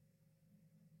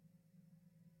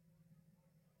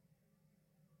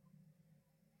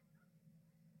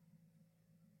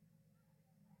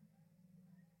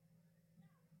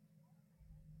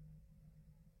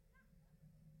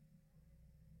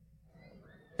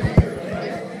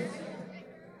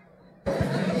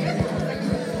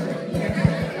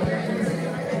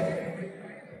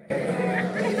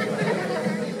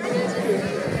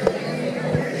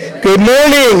Good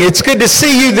morning. It's good to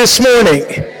see you this morning.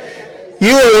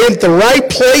 You are at the right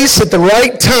place at the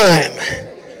right time.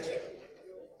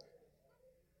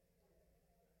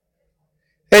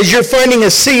 As you're finding a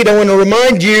seat, I want to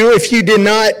remind you, if you did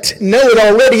not know it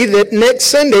already, that next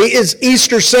Sunday is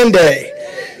Easter Sunday.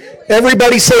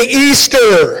 Everybody say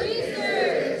Easter.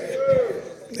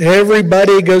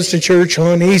 Everybody goes to church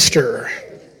on Easter.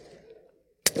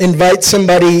 Invite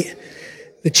somebody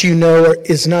that you know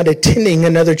is not attending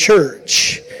another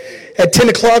church. At 10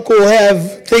 o'clock, we'll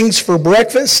have things for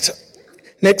breakfast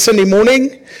next Sunday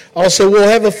morning. Also, we'll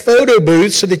have a photo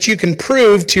booth so that you can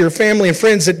prove to your family and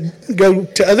friends that go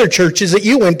to other churches that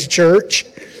you went to church.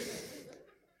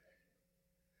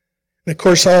 And of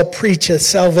course, I'll preach a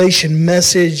salvation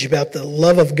message about the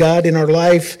love of God in our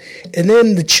life. And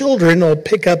then the children will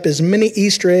pick up as many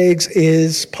Easter eggs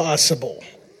as possible.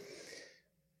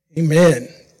 Amen.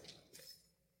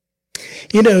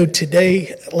 You know,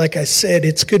 today, like I said,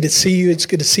 it's good to see you. It's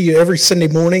good to see you every Sunday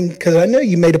morning because I know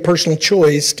you made a personal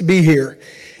choice to be here.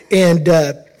 And,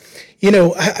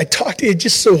 I talked, it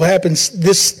just so happens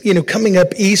this, coming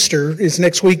up Easter is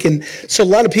next week. And so a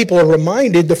lot of people are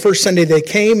reminded the first Sunday they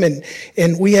came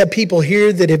and we have people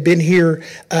here that have been here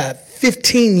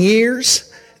 15 years.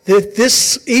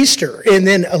 This Easter, and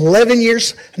then 11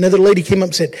 years, another lady came up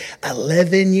and said,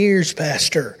 11 years,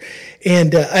 Pastor.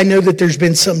 And I know that there's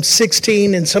been some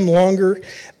 16 and some longer.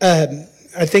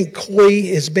 I think Coy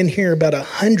has been here about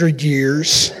 100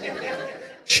 years.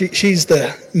 She's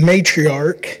the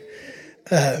matriarch.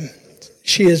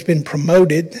 She has been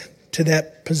promoted to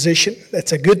that position.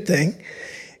 That's a good thing.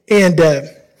 And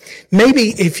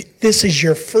maybe if this is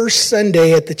your first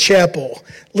Sunday at the chapel,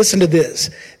 listen to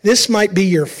this. This might be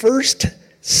your first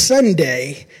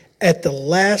Sunday at the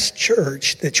last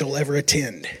church that you'll ever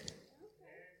attend.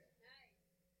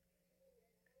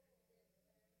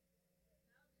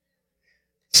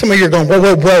 Some of you are going,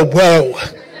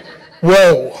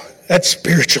 whoa. That's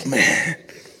spiritual, man.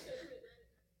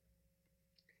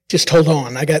 Just hold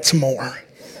on. I got some more.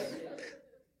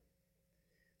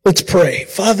 Let's pray.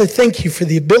 Father, thank you for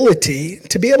the ability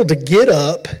to be able to get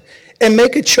up and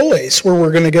make a choice where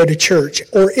we're going to go to church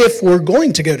or if we're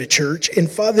going to go to church. And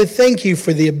Father, thank you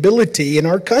for the ability in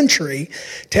our country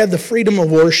to have the freedom of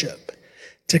worship,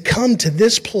 to come to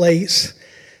this place,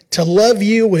 to love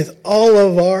you with all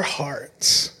of our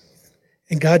hearts,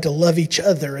 and God, to love each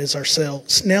other as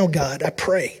ourselves. Now, God, I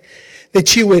pray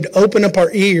that you would open up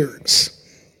our ears.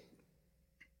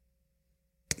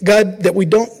 God, that we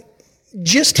don't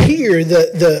just hear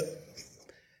the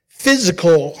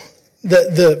physical,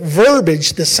 the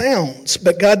verbiage, the sounds,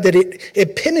 but God, that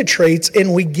it penetrates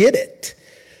and we get it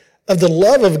of the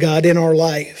love of God in our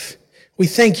life. We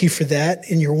thank you for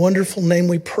that. In your wonderful name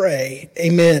we pray.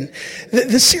 Amen.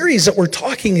 The series that we're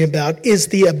talking about is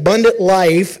the abundant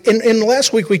life. And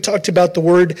last week we talked about the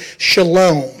word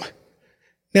shalom.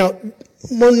 Now,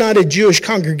 we're not a Jewish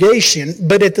congregation,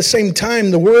 but at the same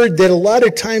time, the word that a lot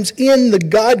of times in the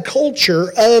God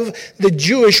culture of the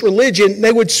Jewish religion,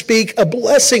 they would speak a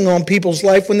blessing on people's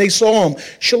life when they saw them.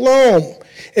 Shalom.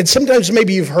 And sometimes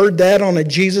maybe you've heard that on a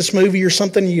Jesus movie or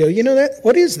something. And you go, you know that?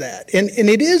 What is that? And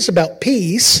it is about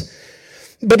peace,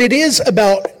 but it is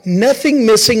about nothing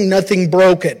missing, nothing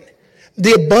broken.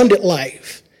 The abundant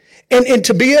life. And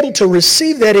to be able to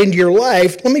receive that into your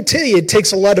life, let me tell you, it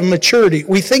takes a lot of maturity.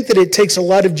 We think that it takes a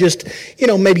lot of just,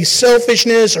 maybe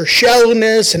selfishness or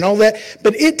shallowness and all that.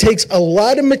 But it takes a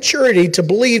lot of maturity to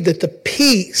believe that the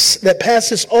peace that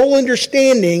passes all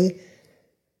understanding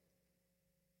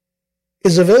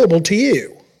is available to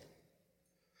you.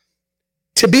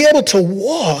 To be able to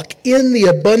walk in the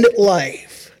abundant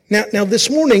life. Now this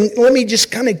morning, let me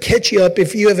just kind of catch you up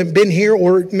if you haven't been here,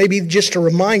 or maybe just to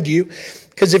remind you,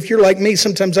 because if you're like me,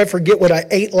 sometimes I forget what I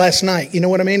ate last night. You know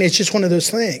what I mean? It's just one of those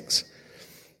things.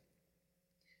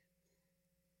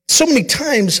 So many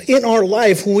times in our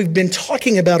life, when we've been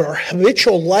talking about our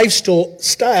habitual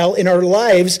lifestyle in our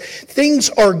lives, things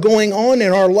are going on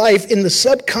in our life in the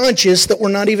subconscious that we're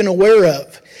not even aware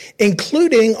of,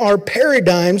 including our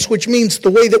paradigms, which means the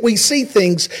way that we see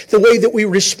things, the way that we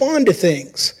respond to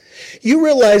things. You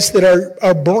realize that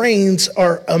our brains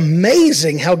are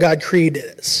amazing how God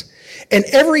created us. And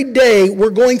every day we're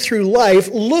going through life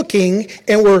looking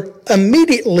and we're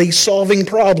immediately solving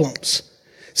problems.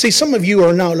 See, some of you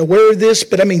are not aware of this,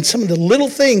 but some of the little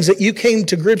things that you came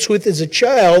to grips with as a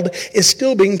child is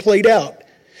still being played out.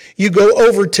 You go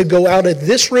over to go out of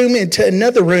this room into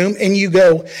another room and you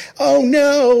go, oh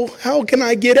no, how can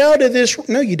I get out of this?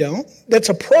 No, you don't. That's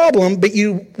a problem, but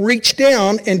you reach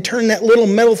down and turn that little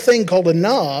metal thing called a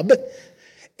knob,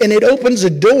 and it opens a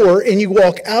door and you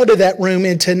walk out of that room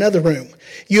into another room.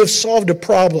 You have solved a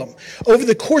problem. Over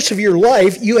the course of your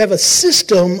life, you have a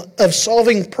system of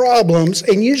solving problems,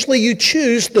 and usually you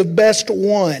choose the best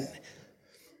one.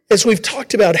 As we've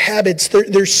talked about habits,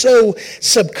 they're so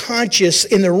subconscious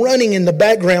and they're running in the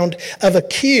background of a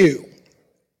cue.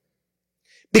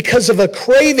 Because of a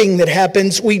craving that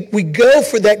happens, we go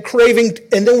for that craving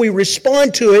and then we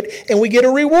respond to it and we get a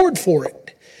reward for it.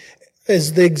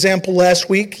 As the example last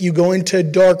week, you go into a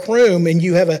dark room and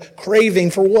you have a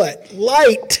craving for what?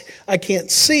 Light. I can't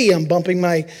see. I'm bumping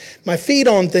my feet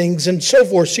on things and so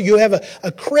forth. So you have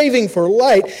a craving for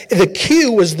light. The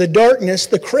cue was the darkness.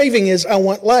 The craving is I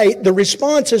want light. The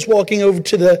response is walking over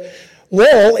to the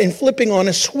wall and flipping on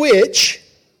a switch.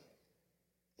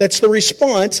 That's the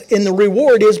response. And the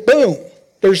reward is boom,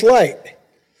 there's light.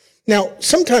 Now,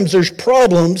 sometimes there's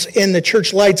problems and the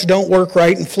church lights don't work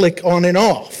right and flick on and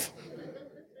off.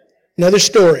 Another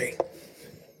story.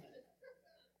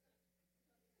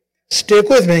 Stick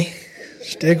with me.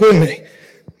 Stick with me.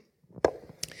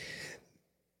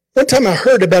 One time I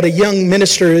heard about a young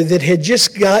minister that had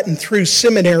just gotten through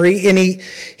seminary, and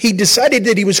he decided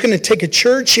that he was going to take a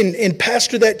church and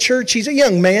pastor that church. He's a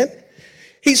young man.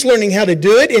 He's learning how to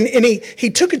do it, and he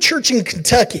took a church in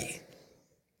Kentucky.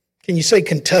 Can you say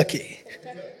Kentucky?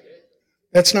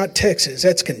 That's not Texas.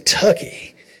 That's Kentucky.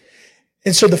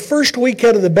 And so the first week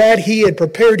out of the bat, he had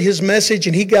prepared his message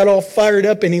and he got all fired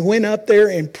up and he went up there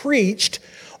and preached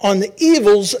on the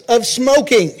evils of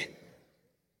smoking.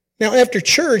 Now, after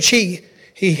church, he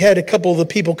had a couple of the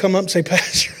people come up and say,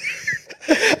 Pastor,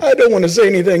 I don't want to say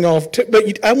anything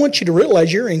but I want you to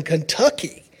realize you're in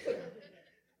Kentucky.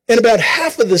 And about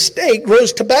half of the state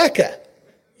grows tobacco.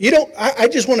 I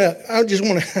just want to,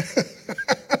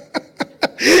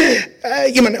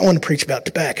 you might not want to preach about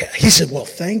tobacco. He said, well,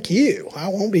 thank you. I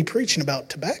won't be preaching about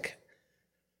tobacco.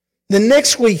 The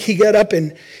next week he got up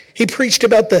and he preached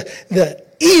about the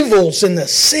evils and the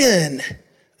sin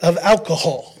of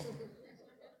alcohol.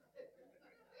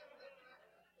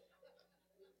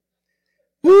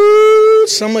 Woo,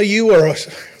 some of you are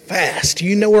fast.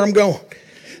 You know where I'm going.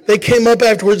 They came up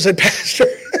afterwards and said, Pastor,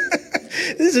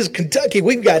 this is Kentucky.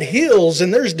 We've got hills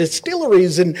and there's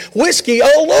distilleries and whiskey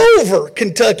all over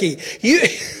Kentucky.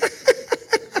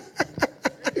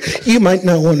 You might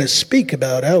not want to speak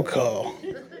about alcohol.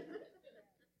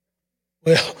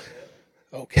 Well,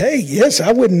 okay, yes,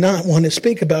 I would not want to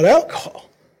speak about alcohol.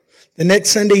 The next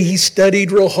Sunday he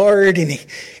studied real hard and he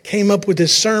came up with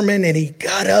his sermon and he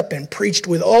got up and preached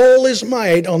with all his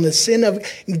might on the sin of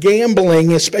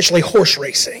gambling, especially horse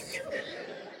racing.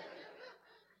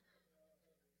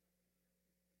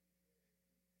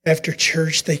 After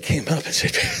church, they came up and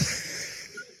said,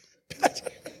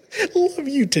 I love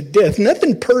you to death.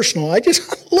 Nothing personal. I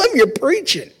just love your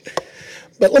preaching.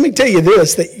 But let me tell you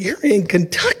this, that you're in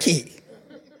Kentucky.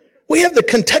 We have the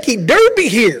Kentucky Derby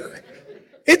here.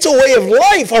 It's a way of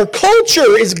life. Our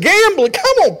culture is gambling.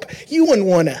 Come on. You wouldn't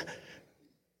want to.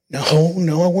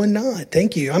 No, I would not.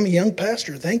 Thank you. I'm a young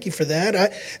pastor. Thank you for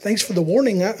that. Thanks for the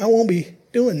warning. I won't be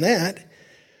doing that.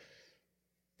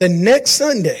 The next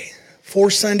Sunday,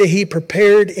 fourth Sunday, he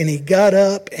prepared and he got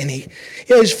up and he's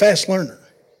a fast learner.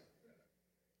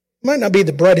 Might not be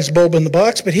the brightest bulb in the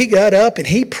box, but he got up and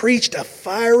he preached a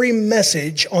fiery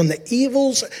message on the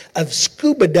evils of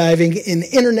scuba diving in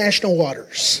international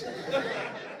waters.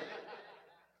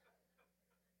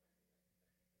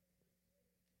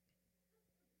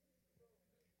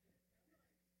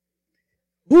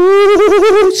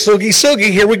 Woo, soogie,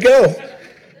 here we go.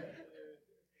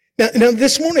 Now,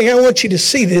 this morning I want you to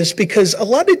see this because a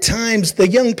lot of times the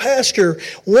young pastor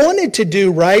wanted to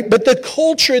do right, but the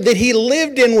culture that he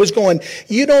lived in was going,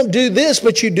 you don't do this,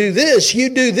 but you do this. You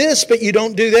do this, but you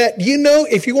don't do that. You know,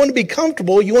 if you want to be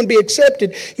comfortable, you want to be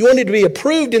accepted, you want to be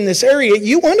approved in this area,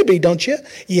 you want to be, don't you?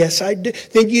 Yes, I do.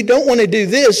 Then you don't want to do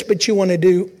this, but you want to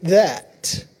do that.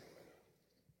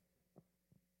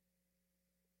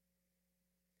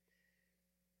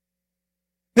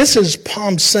 This is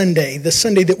Palm Sunday, the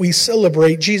Sunday that we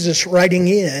celebrate Jesus riding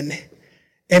in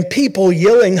and people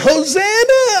yelling,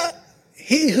 Hosanna,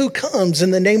 he who comes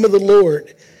in the name of the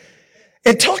Lord.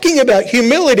 And talking about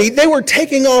humility, they were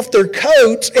taking off their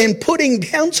coats and putting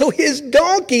down so his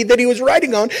donkey that he was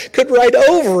riding on could ride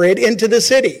over it into the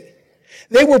city.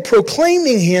 They were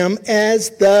proclaiming him as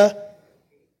the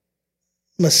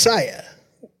Messiah,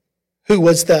 who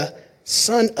was the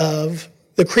son of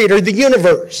the creator of the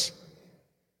universe.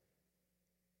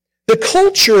 The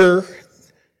culture,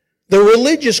 the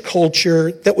religious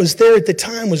culture that was there at the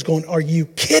time was going, are you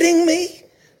kidding me?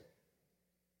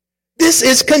 This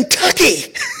is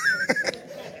Kentucky.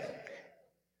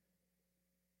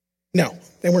 No,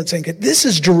 they weren't saying, this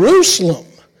is Jerusalem.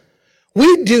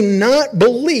 We do not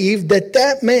believe that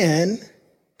that man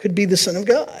could be the Son of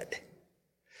God.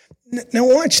 Now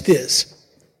watch this.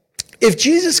 If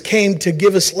Jesus came to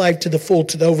give us life to the full,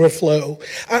 to the overflow,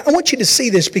 I want you to see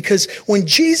this, because when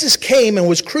Jesus came and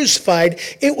was crucified,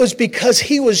 it was because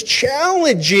he was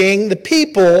challenging the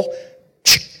people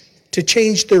to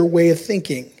change their way of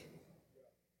thinking.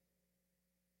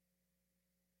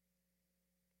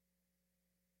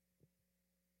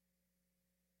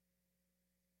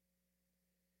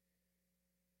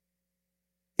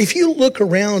 If you look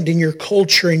around in your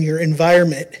culture and your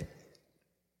environment,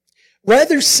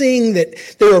 rather seeing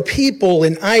that there are people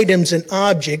and items and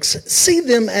objects, see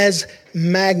them as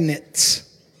magnets.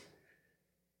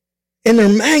 And they're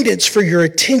magnets for your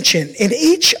attention. And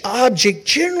each object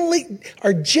gently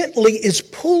is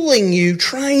pulling you,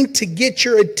 trying to get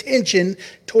your attention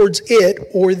towards it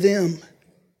or them.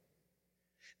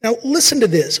 Now listen to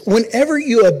this. Whenever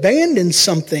you abandon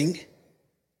something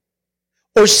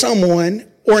or someone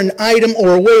or an item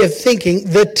or a way of thinking,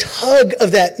 the tug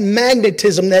of that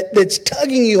magnetism that's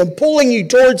tugging you and pulling you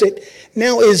towards it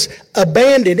now is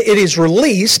abandoned. It is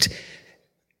released.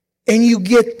 And you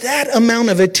get that amount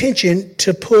of attention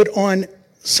to put on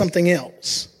something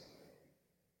else.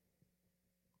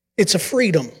 It's a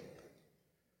freedom.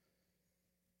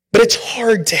 But it's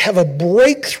hard to have a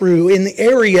breakthrough in the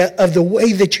area of the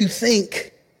way that you think.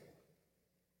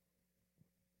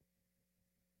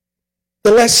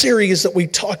 The last series that we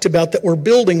talked about that we're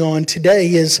building on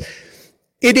today is,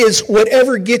 it is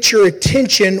whatever gets your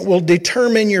attention will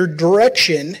determine your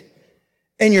direction,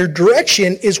 and your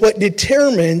direction is what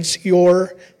determines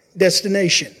your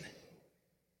destination.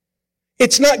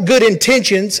 It's not good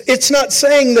intentions. It's not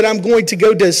saying that I'm going to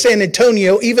go to San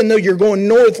Antonio even though you're going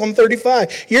north on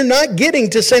 35. You're not getting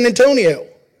to San Antonio.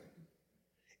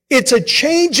 It's a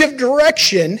change of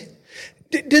direction.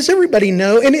 Does everybody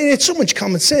know, and it's so much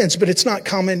common sense, but it's not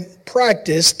common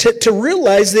practice, to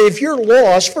realize that if you're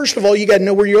lost, first of all, you got to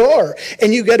know where you are,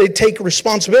 and you got to take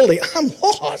responsibility. I'm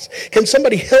lost. Can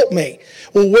somebody help me?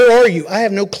 Well, where are you? I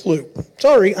have no clue.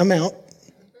 Sorry, I'm out.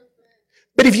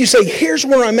 But if you say, here's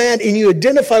where I'm at, and you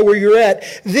identify where you're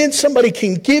at, then somebody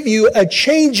can give you a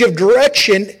change of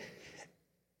direction,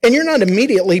 and you're not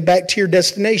immediately back to your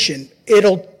destination.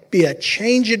 It'll be a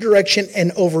change of direction,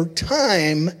 and over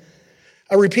time,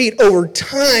 I repeat, over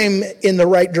time in the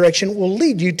right direction will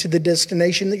lead you to the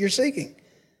destination that you're seeking.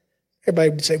 Everybody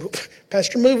would say, well,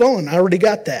 Pastor, move on. I already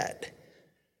got that.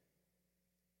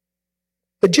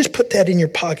 But just put that in your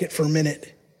pocket for a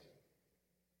minute.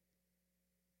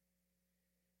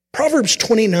 Proverbs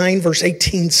 29 verse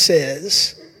 18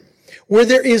 says, where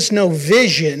there is no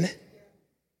vision,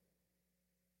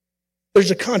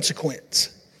 there's a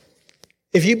consequence.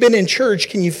 If you've been in church,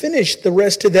 can you finish the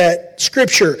rest of that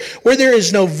scripture? Where there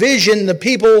is no vision, the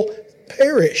people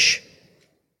perish.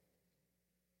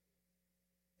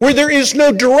 Where there is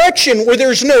no direction,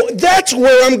 that's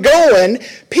where I'm going,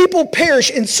 people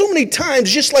perish. And so many times,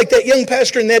 just like that young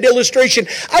pastor in that illustration,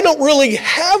 I don't really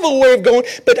have a way of going,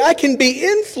 but I can be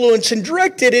influenced and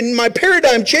directed, and my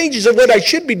paradigm changes of what I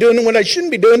should be doing and what I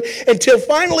shouldn't be doing, until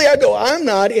finally I go, I'm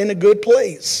not in a good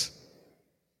place.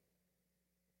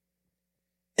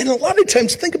 And a lot of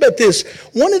times, think about this,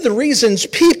 one of the reasons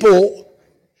people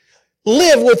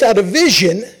live without a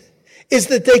vision is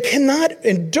that they cannot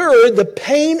endure the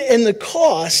pain and the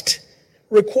cost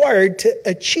required to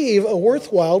achieve a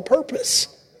worthwhile purpose.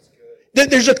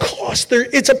 There's a cost,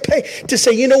 it's a pay to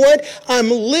say, you know what, I'm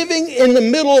living in the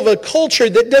middle of a culture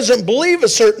that doesn't believe a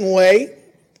certain way,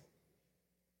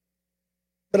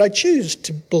 but I choose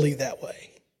to believe that way.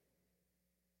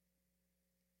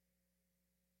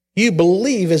 You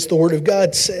believe, as the Word of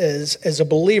God says, as a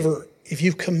believer, if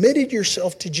you've committed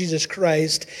yourself to Jesus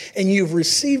Christ and you've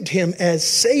received Him as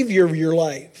Savior of your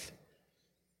life,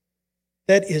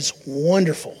 that is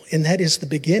wonderful, and that is the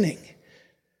beginning.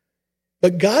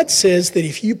 But God says that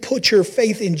if you put your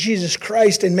faith in Jesus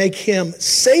Christ and make Him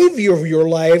Savior of your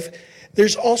life,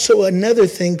 there's also another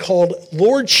thing called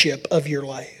lordship of your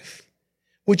life,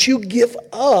 which you give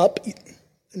up.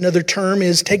 Another term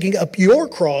is taking up your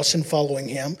cross and following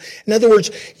Him. In other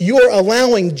words, you're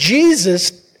allowing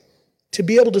Jesus to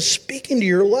be able to speak into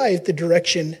your life the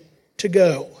direction to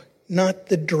go, not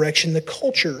the direction the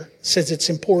culture says it's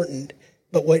important,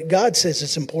 but what God says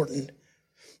is important.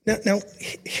 Now,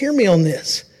 hear me on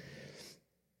this.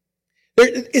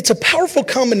 It's a powerful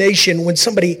combination when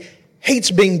somebody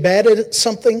hates being bad at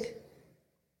something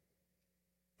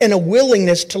and a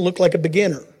willingness to look like a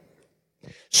beginner.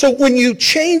 So when you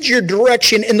change your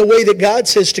direction in the way that God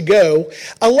says to go,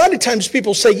 a lot of times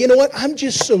people say, you know what, I'm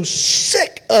just so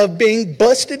sick of being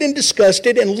busted and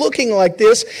disgusted and looking like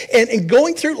this and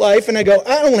going through life. And I go,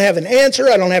 I don't have an answer.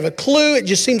 I don't have a clue. It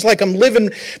just seems like I'm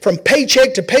living from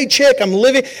paycheck to paycheck.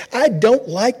 I don't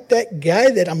like that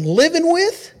guy that I'm living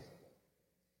with,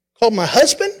 called my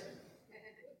husband.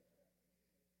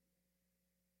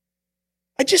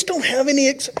 I just don't have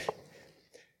any...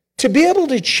 To be able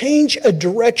to change a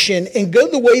direction and go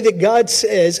the way that God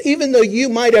says, even though you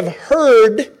might have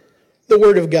heard the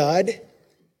word of God,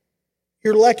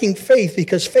 you're lacking faith,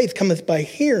 because faith cometh by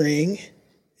hearing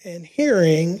and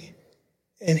hearing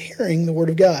and hearing the word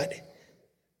of God.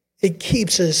 It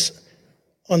keeps us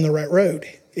on the right road.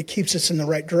 It keeps us in the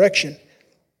right direction.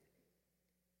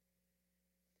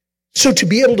 So to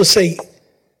be able to say,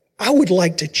 I would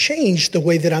like to change the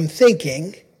way that I'm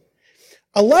thinking,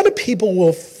 a lot of people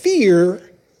will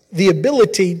fear the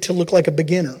ability to look like a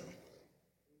beginner.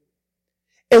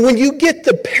 And when you get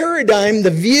the paradigm,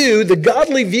 the view, the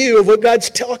godly view of what God's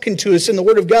talking to us in the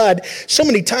Word of God, so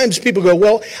many times people go,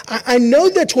 well, I know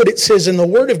that's what it says in the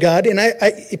Word of God, and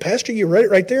Pastor, you read it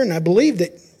right there, and I believe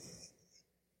that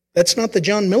that's not the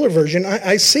John Miller version.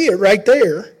 I see it right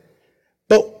there,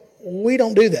 but we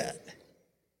don't do that.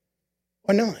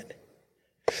 Why not?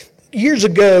 Years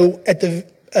ago at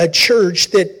a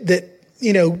church that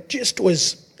just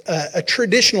was a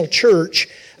traditional church,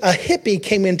 a hippie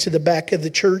came into the back of the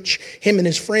church, him and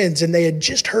his friends, and they had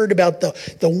just heard about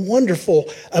the wonderful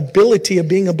ability of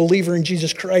being a believer in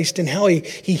Jesus Christ and how he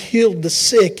healed the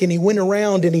sick, and he went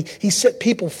around and he set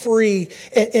people free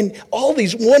and all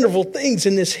these wonderful things.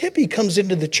 And this hippie comes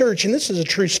into the church, and this is a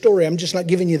true story. I'm just not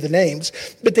giving you the names.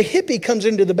 But the hippie comes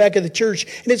into the back of the church,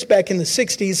 and it's back in the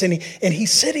 60s, and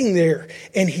he's sitting there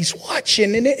and he's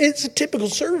watching, and it's a typical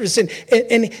service. And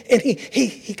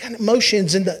he kind of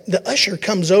motions, and the usher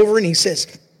comes over and he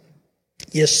says,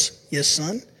 yes,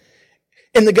 son.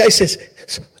 And the guy says,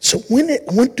 so when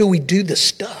do we do the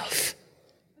stuff?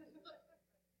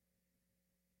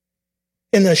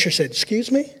 And the usher said,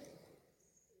 excuse me?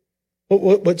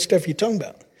 What stuff are you talking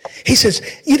about? He says,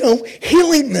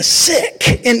 healing the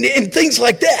sick and things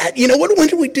like that. When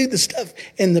do we do the stuff?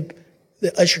 And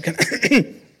the usher kind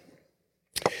of,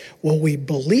 well, we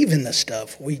believe in the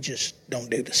stuff. We just don't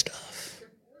do the stuff.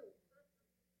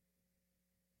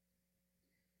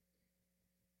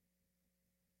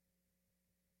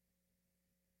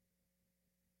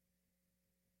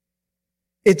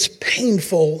 It's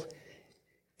painful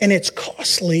and it's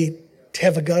costly to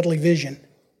have a godly vision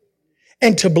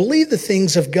and to believe the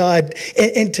things of God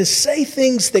and to say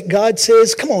things that God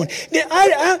says. Come on,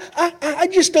 I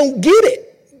just don't get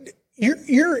it.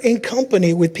 You're in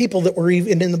company with people that were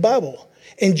even in the Bible.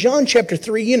 In John chapter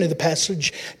 3, the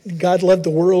passage, God loved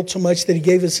the world so much that he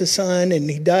gave us his son and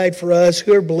he died for us.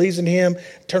 Whoever believes in him,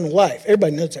 eternal life.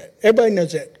 Everybody knows that. Everybody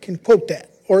knows that. Can quote that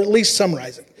or at least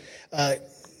summarize it.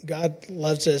 God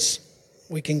loves us,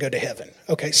 we can go to heaven.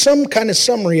 Okay, some kind of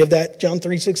summary of that, John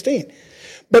 3:16.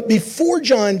 But before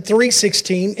John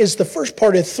 3:16 is the first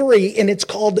part of 3, and it's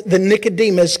called the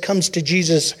Nicodemus comes to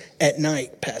Jesus at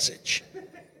night passage.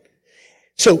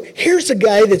 So here's a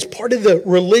guy that's part of the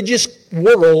religious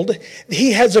world.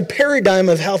 He has a paradigm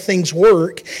of how things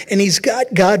work, and he's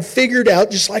got God figured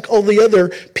out just like all the other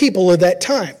people of that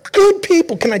time. Good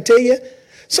people, can I tell you?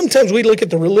 Sometimes we look at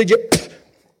the religion...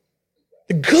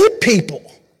 good people.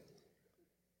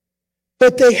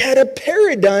 But they had a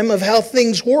paradigm of how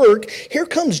things work. Here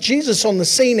comes Jesus on the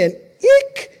scene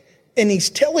and he's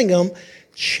telling them,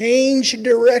 change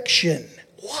direction.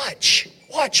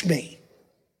 Watch me.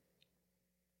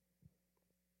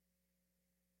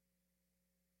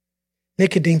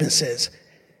 Nicodemus says,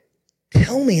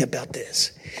 tell me about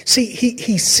this. See,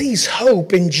 he sees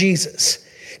hope in Jesus.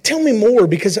 Tell me more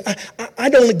because I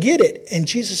don't get it. And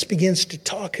Jesus begins to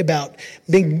talk about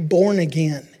being born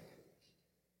again.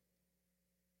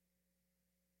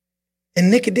 And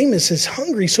Nicodemus is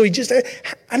hungry, so he just,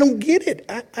 I don't get it.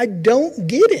 I don't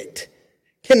get it.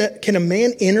 Can a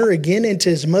man enter again into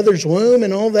his mother's womb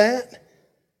and all that?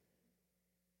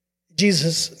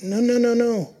 Jesus,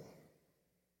 no.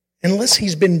 Unless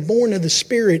he's been born of the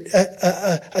Spirit,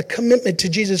 a commitment to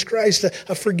Jesus Christ,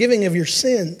 a forgiving of your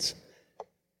sins.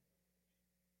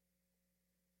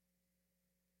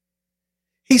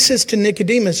 He says to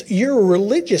Nicodemus, you're a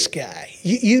religious guy.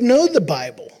 You know the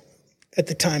Bible at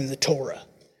the time, the Torah.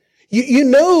 You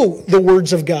know the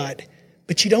words of God,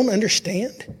 but you don't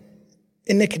understand.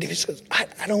 And Nicodemus goes, I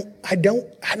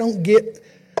don't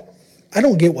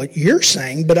get what you're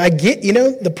saying, but I get,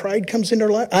 the pride comes into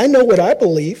our life. I know what I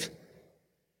believe.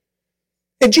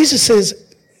 And Jesus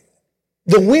says,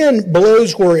 The wind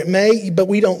blows where it may, but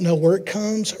we don't know where it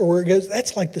comes or where it goes.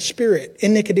 That's like the Spirit.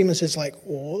 And Nicodemus is like,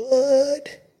 what?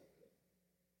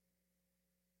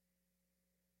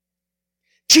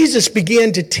 Jesus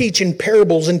began to teach in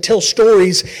parables and tell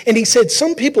stories, and he said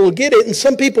some people will get it and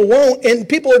some people won't, and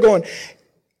people are going,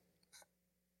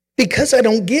 because I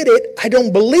don't get it, I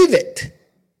don't believe it.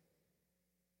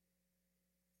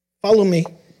 Follow me.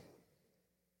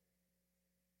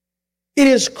 It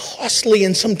is costly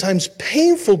and sometimes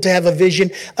painful to have a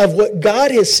vision of what God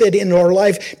has said in our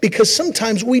life, because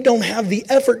sometimes we don't have the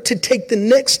effort to take the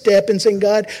next step and say,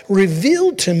 God,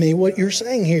 reveal to me what you're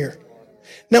saying here.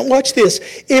 Now watch this.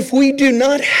 If we do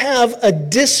not have a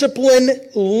disciplined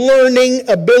learning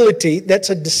ability, that's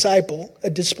a disciple, a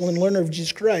disciplined learner of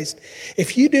Jesus Christ.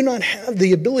 If you do not have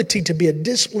the ability to be a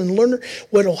disciplined learner,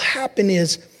 what will happen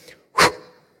is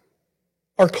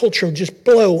our culture will just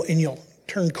blow and you'll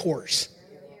turn course.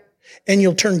 And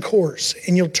you'll turn course.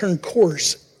 And you'll turn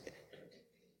course.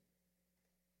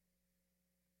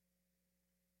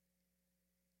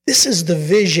 This is the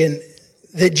vision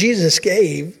that Jesus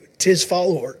gave to his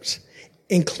followers,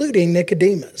 including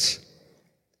Nicodemus.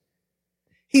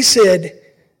 He said,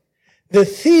 the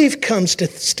thief comes to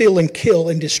steal and kill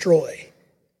and destroy.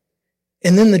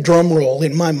 And then the drum roll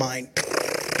in my mind.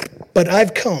 But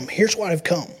I've come, here's why I've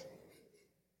come.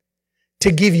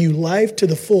 To give you life to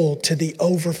the full, to the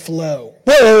overflow.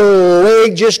 Whoa,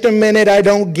 wait just a minute, I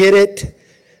don't get it.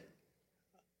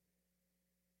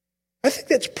 I think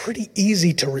that's pretty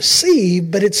easy to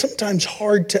receive, but it's sometimes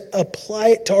hard to apply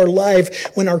it to our life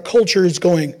when our culture is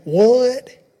going,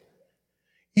 what?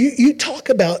 You talk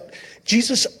about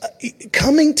Jesus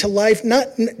coming to life, not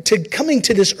to coming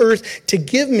to this earth to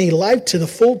give me life to the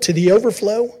full, to the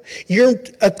overflow. You're,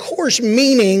 of course,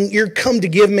 meaning you're come to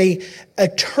give me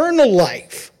eternal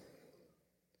life.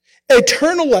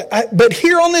 Eternal life. But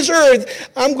here on this earth,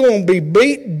 I'm going to be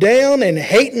beat down and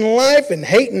hating life and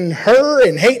hating her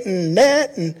and hating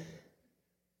that and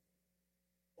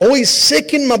always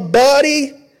sick in my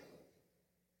body.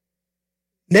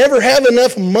 Never have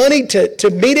enough money to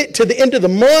meet it to the end of the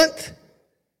month.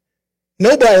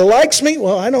 Nobody likes me.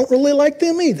 Well, I don't really like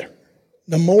them either.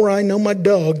 The more I know my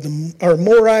dog, the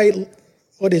more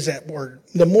what is that word?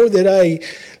 The more that I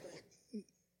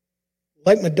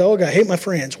like my dog, I hate my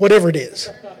friends, whatever it is.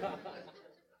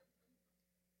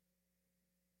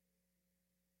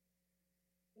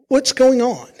 What's going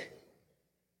on?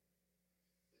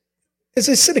 As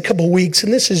I said a couple of weeks,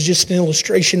 and this is just an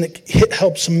illustration that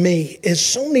helps me, is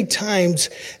so many times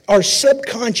our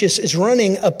subconscious is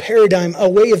running a paradigm, a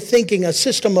way of thinking, a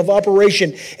system of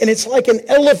operation, and it's like an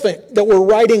elephant that we're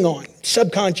riding on,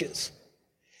 subconscious.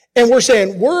 And we're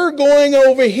saying, we're going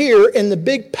over here, and the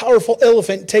big, powerful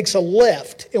elephant takes a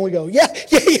left. And we go, yeah,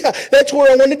 that's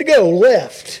where I wanted to go,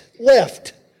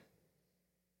 left.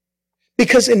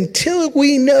 Because until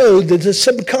we know that the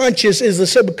subconscious is the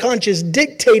subconscious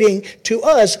dictating to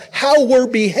us how we're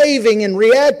behaving and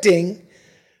reacting,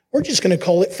 we're just going to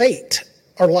call it fate,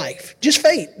 our life. Just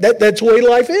fate. That's the way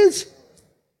life is.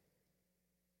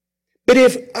 But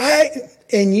if I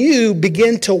and you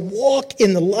begin to walk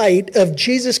in the light of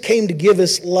Jesus came to give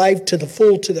us life to the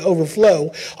full, to the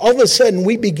overflow, all of a sudden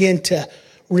we begin to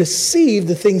receive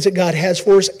the things that God has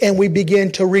for us, and we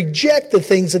begin to reject the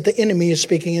things that the enemy is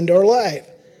speaking into our life.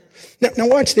 Now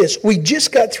watch this. We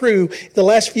just got through the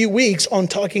last few weeks on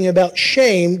talking about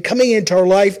shame coming into our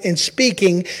life and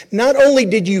speaking, not only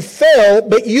did you fail,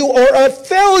 but you are a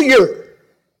failure.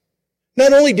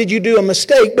 Not only did you do a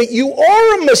mistake, but you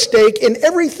are a mistake, and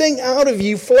everything out of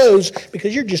you flows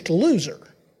because you're just a loser.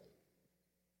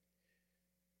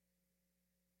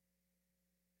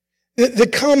 The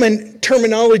common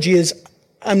terminology is,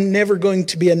 I'm never going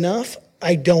to be enough.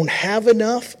 I don't have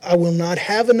enough. I will not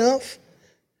have enough.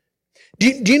 Do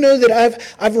you know that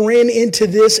I've ran into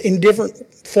this in different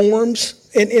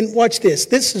forms? And watch this.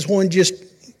 This is one just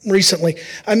recently.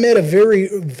 I met a very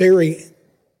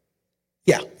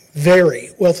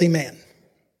wealthy man.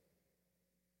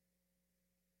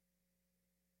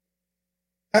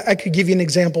 I could give you an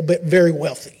example, but very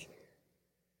wealthy.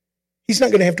 He's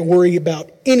not going to have to worry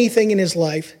about anything in his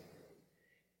life.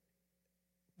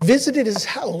 Visited his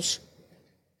house,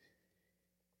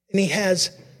 and he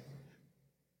has,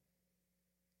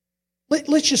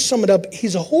 let's just sum it up,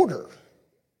 he's a hoarder,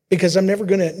 because I'm never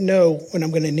going to know when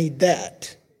I'm going to need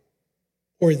that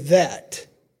or that.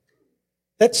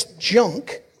 That's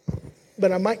junk,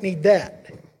 but I might need that.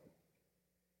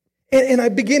 And I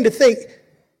begin to think,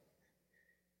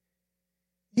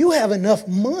 you have enough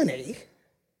money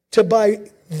to buy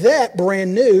that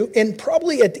brand new, and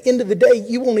probably at the end of the day,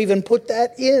 you won't even put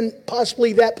that in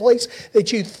possibly that place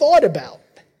that you thought about.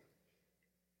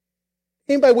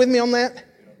 Anybody with me on that?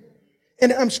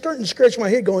 And I'm starting to scratch my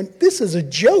head going, this is a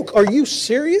joke. Are you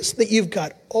serious that you've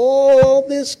got all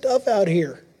this stuff out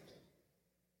here?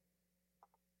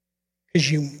 Because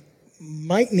you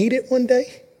might need it one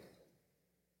day.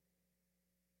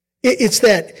 It's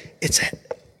that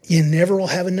you never will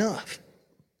have enough.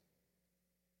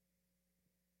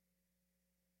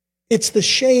 It's the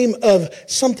shame of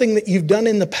something that you've done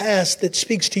in the past that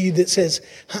speaks to you that says,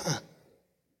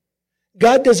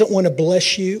 God doesn't want to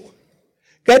bless you.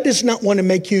 God does not want to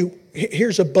make you,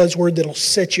 here's a buzzword that'll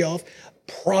set you off,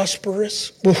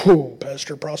 prosperous. Whoa,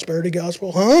 Pastor, prosperity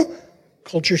gospel, huh?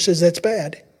 Culture says that's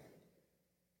bad.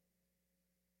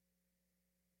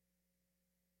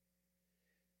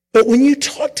 But when you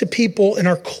talk to people and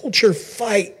our culture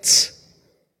fights,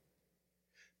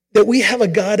 that we have a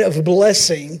God of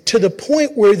blessing to the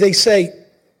point where they say,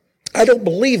 I don't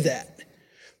believe that.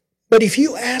 But if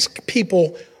you ask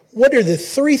people, what are the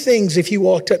three things if you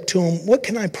walked up to them, what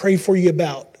can I pray for you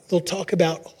about? They'll talk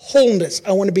about wholeness.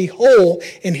 I want to be whole.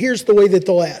 And here's the way that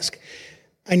they'll ask.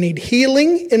 I need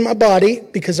healing in my body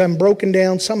because I'm broken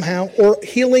down somehow, or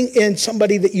healing in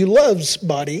somebody that you love's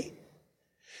body.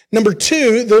 Number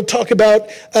two, they'll talk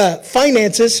about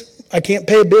finances. I can't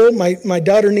pay a bill. My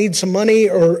daughter needs some money,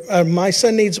 or my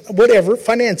son needs whatever,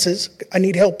 finances. I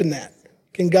need help in that.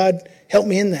 Can God help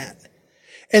me in that?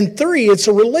 And three, it's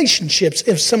a relationships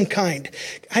of some kind.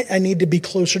 I need to be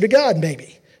closer to God,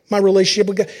 maybe. My relationship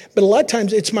with God. But a lot of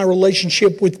times it's my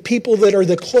relationship with people that are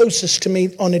the closest to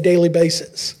me on a daily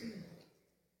basis.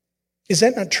 Is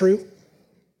that not true?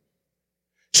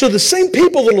 So the same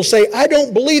people that will say, I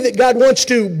don't believe that God wants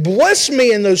to bless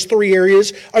me in those three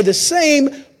areas are the same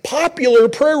popular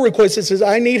prayer requests that says,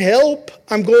 I need help.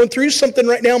 I'm going through something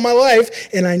right now in my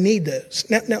life, and I need those.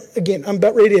 Now, again, I'm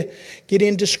about ready to get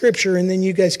into Scripture, and then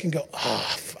you guys can go,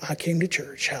 I came to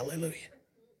church. Hallelujah.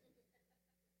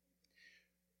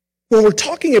 When we're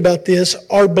talking about this,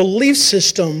 our belief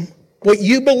system, what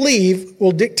you believe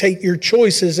will dictate your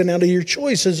choices, and out of your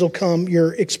choices will come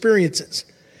your experiences.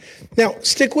 Now,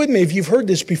 stick with me if you've heard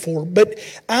this before, but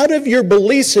out of your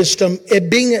belief system, it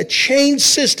being a changed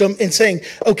system and saying,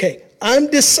 okay, I'm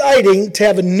deciding to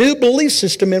have a new belief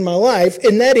system in my life,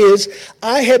 and that is,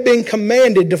 I have been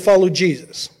commanded to follow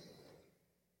Jesus.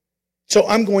 So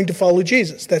I'm going to follow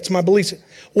Jesus. That's my belief system.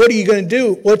 What are you going to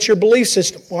do? What's your belief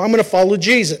system? Well, I'm going to follow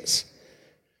Jesus.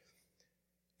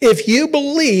 If you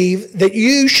believe that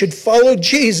you should follow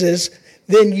Jesus,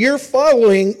 then you're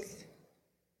following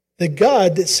the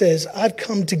God that says, I've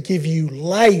come to give you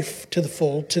life to the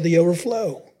full, to the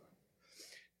overflow.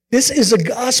 This is a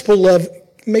gospel of,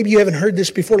 maybe you haven't heard this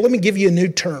before. Let me give you a new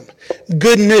term.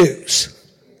 Good news.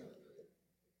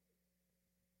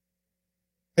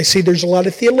 I see there's a lot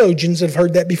of theologians that have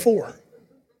heard that before.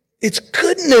 It's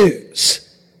good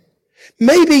news.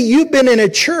 Maybe you've been in a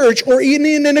church or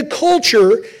even in a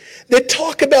culture that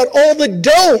talk about all the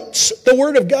don'ts. The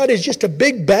Word of God is just a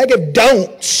big bag of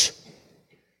don'ts.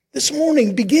 This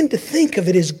morning, begin to think of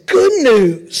it as good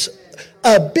news.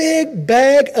 A big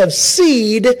bag of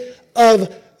seed of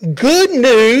good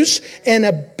news and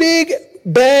a big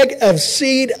bag of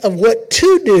seed of what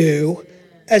to do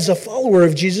as a follower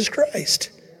of Jesus Christ.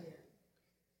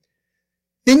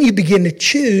 Then you begin to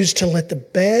choose to let the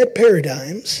bad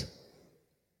paradigms,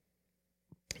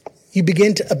 you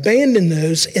begin to abandon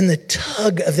those, and the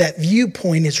tug of that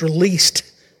viewpoint is released.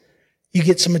 You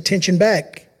get some attention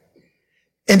back.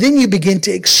 And then you begin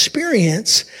to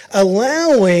experience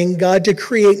allowing God to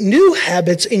create new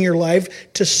habits in your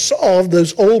life to solve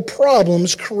those old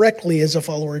problems correctly as a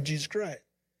follower of Jesus Christ.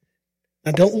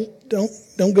 Now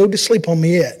don't go to sleep on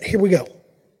me yet. Here we go.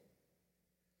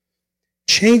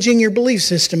 Changing your belief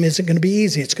system isn't going to be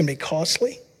easy. It's going to be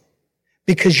costly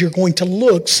because you're going to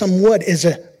look somewhat as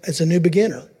a new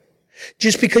beginner.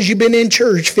 Just because you've been in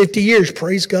church 50 years,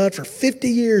 praise God for 50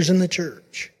 years in the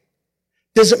church,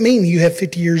 doesn't mean you have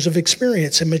 50 years of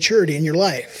experience and maturity in your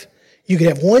life. You could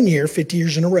have 1 year, 50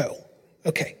 years in a row.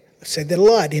 Okay, I've said that a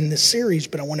lot in this series,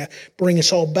 but I want to bring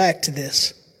us all back to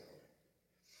this.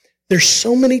 There's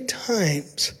so many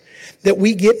times that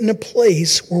we get in a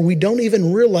place where we don't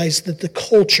even realize that the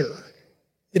culture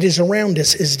that is around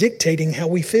us is dictating how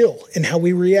we feel and how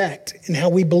we react and how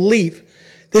we believe.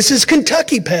 This is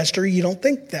Kentucky, Pastor. You don't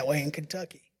think that way in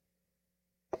Kentucky.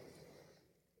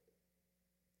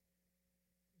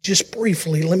 Just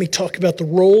briefly, let me talk about the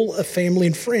role of family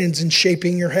and friends in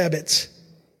shaping your habits.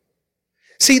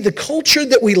 See, the culture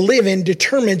that we live in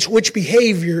determines which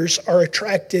behaviors are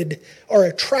attractive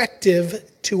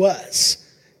to us.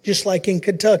 Just like in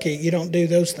Kentucky, you don't do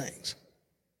those things.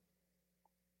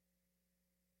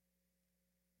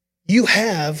 You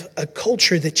have a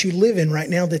culture that you live in right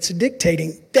now that's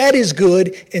dictating that is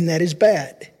good and that is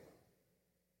bad.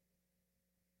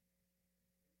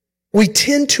 We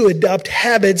tend to adopt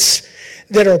habits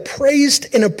that are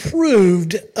praised and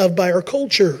approved of by our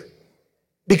culture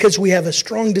because we have a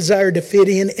strong desire to fit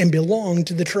in and belong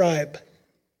to the tribe.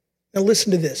 Now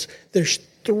listen to this. There's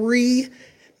 3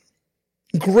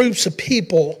 groups of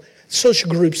people, social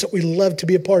groups that we love to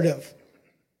be a part of.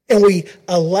 And we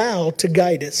allow to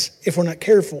guide us if we're not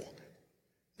careful.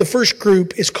 The first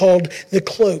group is called the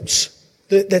close.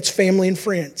 That's family and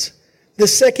friends. The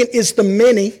second is the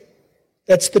many.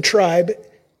 That's the tribe.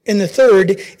 And the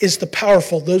third is the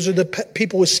powerful. Those are the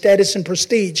people with status and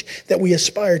prestige that we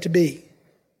aspire to be.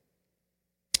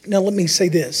 Now let me say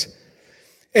this.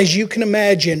 As you can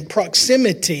imagine,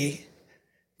 proximity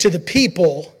to the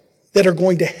people that are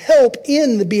going to help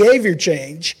in the behavior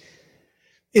change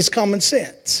is common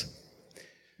sense.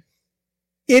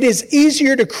 It is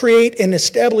easier to create and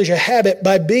establish a habit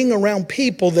by being around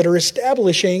people that are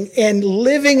establishing and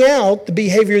living out the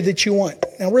behavior that you want.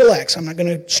 Now relax, I'm not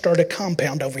going to start a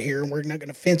compound over here and we're not going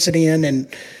to fence it in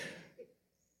and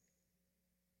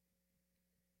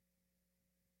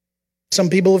some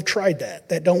people have tried that.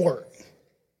 That don't work.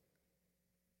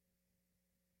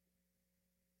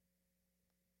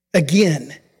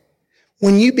 Again,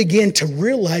 when you begin to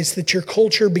realize that your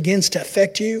culture begins to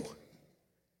affect you,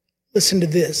 listen to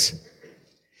this.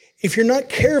 If you're not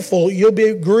careful, you'll be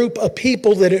a group of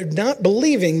people that are not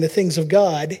believing the things of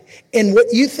God, and what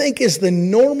you think is the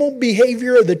normal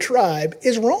behavior of the tribe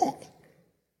is wrong.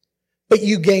 But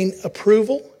you gain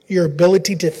approval, your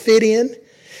ability to fit in.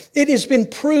 It has been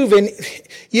proven,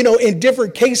 in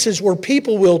different cases where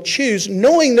people will choose,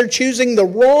 knowing they're choosing the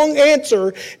wrong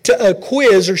answer to a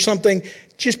quiz or something,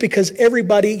 just because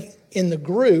everybody in the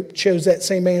group chose that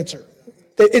same answer.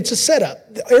 It's a setup.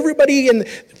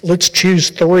 Let's choose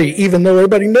 3, even though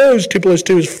everybody knows 2 plus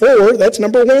 2 is 4. That's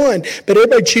number 1. But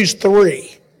everybody choose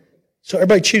 3. So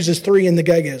everybody chooses 3 and the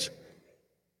guy goes,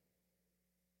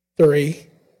 3.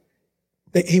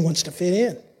 He wants to fit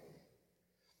in.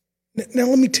 Now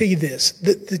let me tell you this.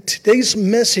 Today's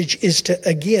message is to,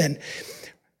 again,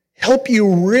 help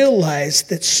you realize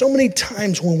that so many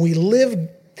times when we live,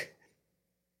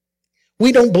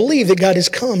 we don't believe that God has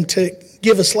come to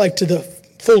give us life to the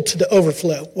full, to the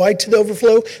overflow. Why to the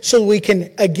overflow? So we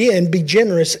can, again, be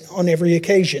generous on every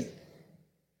occasion.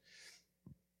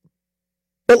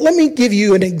 But let me give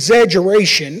you an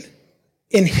exaggeration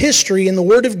in history, in the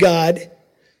Word of God,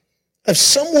 of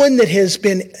someone that has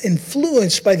been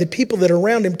influenced by the people that are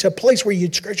around him to a place where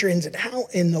you'd scratch your hands and how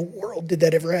in the world did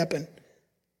that ever happen?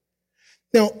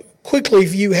 Now, quickly,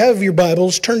 if you have your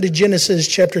Bibles, turn to Genesis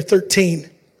chapter 13.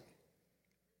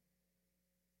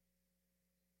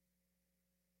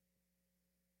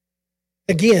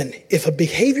 Again, if a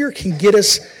behavior can get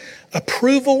us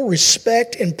approval,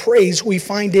 respect, and praise, we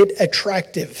find it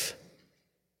attractive.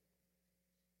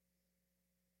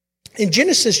 In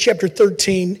Genesis chapter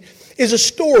 13 is a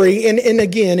story, and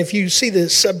again, if you see the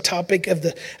subtopic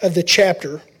of the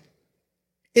chapter,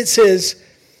 it says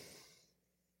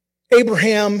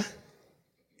Abraham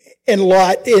and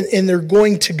Lot, and they're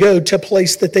going to go to a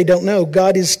place that they don't know.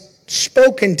 God has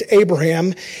spoken to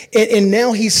Abraham, and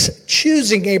now he's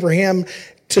choosing Abraham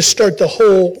to start the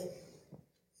whole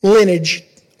lineage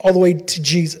all the way to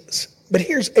Jesus. But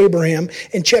here's Abraham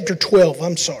in chapter 12,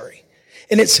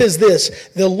 And it says this,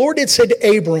 the Lord had said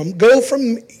to Abram, go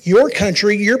from your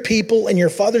country, your people, and your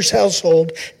father's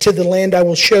household to the land I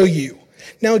will show you.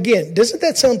 Now again, doesn't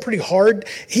that sound pretty hard?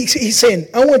 He's saying,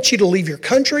 I want you to leave your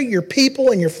country, your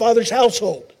people, and your father's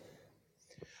household.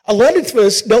 A lot of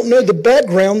us don't know the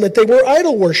background that they were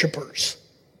idol worshipers.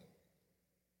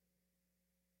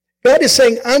 God is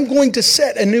saying, I'm going to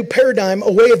set a new paradigm,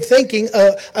 a way of thinking,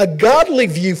 a godly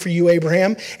view for you,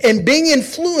 Abraham, and being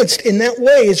influenced in that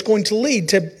way is going to lead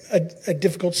to a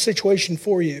difficult situation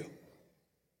for you.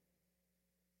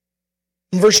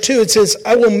 In verse 2, it says,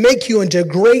 I will make you into a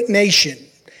great nation.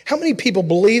 How many people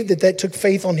believe that took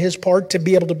faith on his part to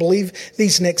be able to believe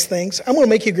these next things? I'm going to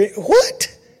make you great.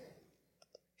 What?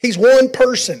 He's one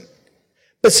person.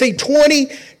 But see,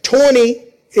 2020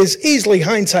 is easily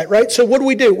hindsight, right? So what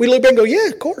do? We look back and go, yeah,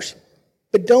 of course.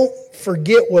 But don't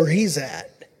forget where he's at.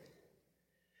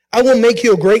 I will make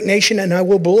you a great nation and I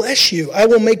will bless you. I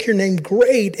will make your name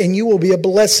great and you will be a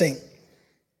blessing.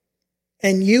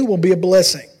 And you will be a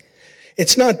blessing.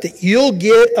 It's not that you'll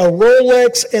get a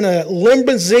Rolex and a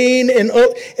limousine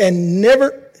and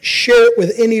never share it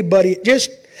with anybody.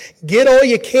 Just get all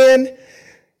you can.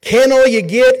 Can all you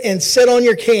get and sit on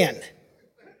your can.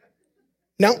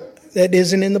 No, that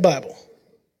isn't in the Bible.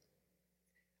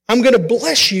 I'm going to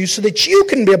bless you so that you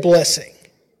can be a blessing.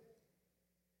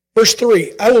 Verse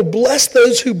 3, I will bless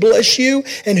those who bless you,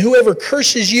 and whoever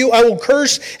curses you, I will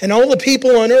curse, and all the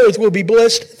people on earth will be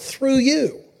blessed through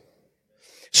you.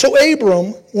 So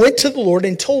Abram went to the Lord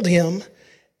and told him,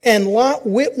 and Lot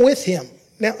went with him.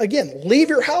 Now again, leave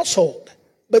your household.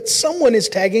 But someone is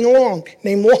tagging along,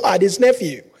 named Lot, his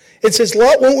nephew. It says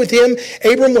Lot went with him.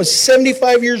 Abram was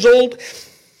 75 years old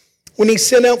when he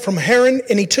set out from Haran,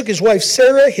 and he took his wife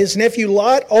Sarah, his nephew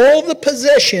Lot, all the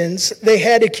possessions they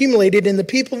had accumulated and the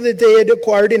people that they had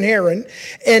acquired in Haran,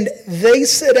 and they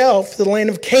set out for the land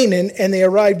of Canaan, and they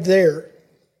arrived there.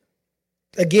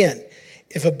 Again,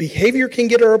 if a behavior can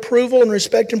get our approval and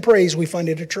respect and praise, we find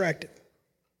it attractive.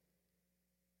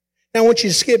 Now I want you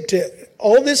to skip to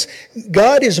all this.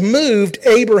 God has moved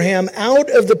Abraham out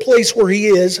of the place where he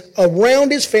is,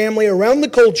 around his family, around the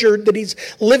culture that he's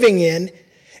living in.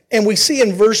 And we see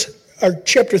in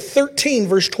chapter 13,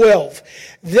 verse 12,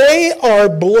 they are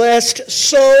blessed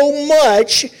so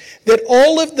much that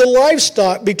all of the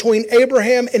livestock between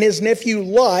Abraham and his nephew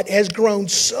Lot has grown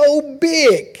so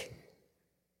big.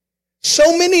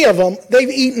 So many of them, they've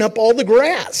eaten up all the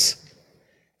grass.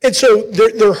 And so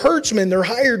their herdsmen, their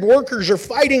hired workers are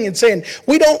fighting and saying,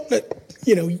 we don't,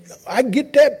 I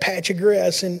get that patch of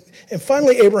grass. And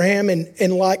finally Abraham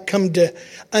and Lot come to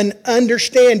an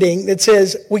understanding that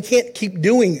says, we can't keep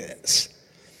doing this.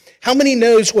 How many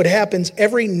knows what happens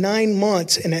every 9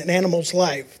 months in an animal's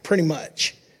life, pretty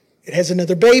much? It has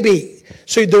another baby.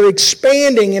 So they're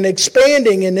expanding and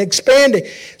expanding and expanding.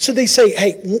 So they say,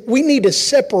 hey, we need to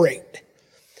separate.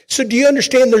 So do you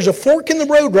understand there's a fork in the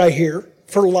road right here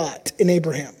for Lot and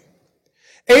Abraham?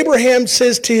 Abraham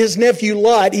says to his nephew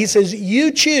Lot, he says,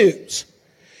 you choose.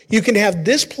 You can have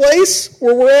this place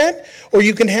where we're at, or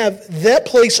you can have that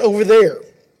place over there.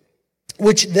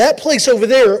 Which that place over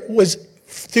there was,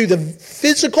 through the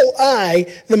physical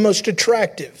eye, the most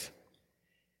attractive.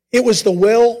 It was the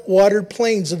well-watered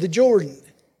plains of the Jordan.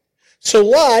 So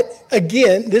Lot,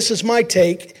 again, this is my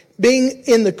take, being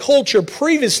in the culture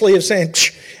previously of saying,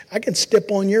 I can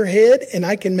step on your head and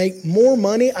I can make more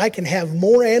money, I can have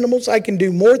more animals, I can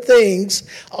do more things,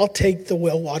 I'll take the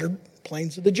well-watered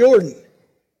plains of the Jordan.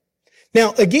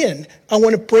 Now, again, I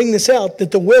want to bring this out,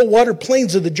 that the well-watered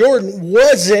plains of the Jordan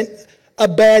wasn't a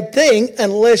bad thing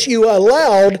unless you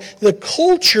allowed the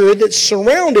culture that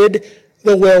surrounded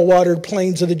the well-watered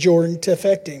plains of the Jordan to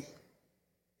affect him.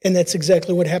 And that's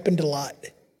exactly what happened to Lot.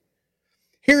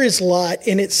 Here is Lot,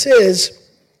 and it says,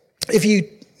 if you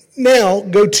now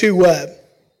go to,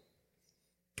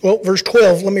 verse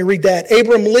 12, let me read that.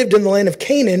 Abram lived in the land of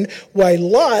Canaan, while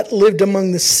Lot lived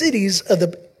among the cities of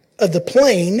the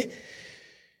plain,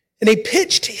 and he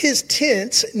pitched his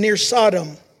tents near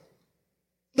Sodom.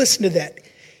 Listen to that.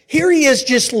 Here he is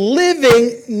just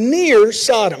living near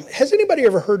Sodom. Has anybody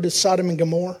ever heard of Sodom and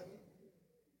Gomorrah?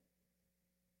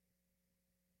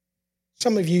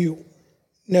 Some of you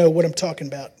know what I'm talking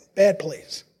about. Bad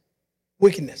place.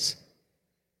 Wickedness.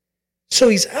 So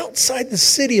he's outside the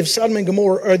city of Sodom and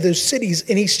Gomorrah, or those cities,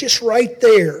 and he's just right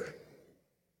there.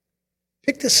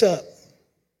 Pick this up.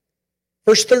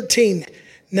 Verse 13.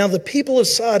 Now the people of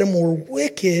Sodom were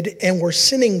wicked and were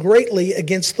sinning greatly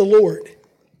against the Lord.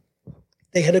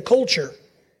 They had a culture.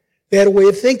 They had a way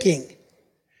of thinking.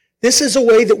 This is a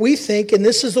way that we think, and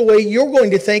this is the way you're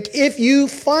going to think. If you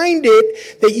find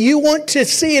it that you want to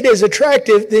see it as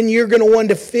attractive, then you're going to want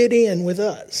to fit in with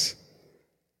us.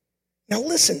 Now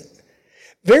listen,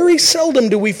 very seldom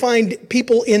do we find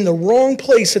people in the wrong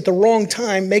place at the wrong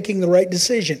time making the right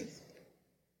decision.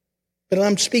 But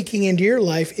I'm speaking into your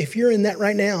life. If you're in that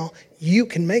right now, you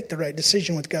can make the right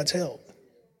decision with God's help.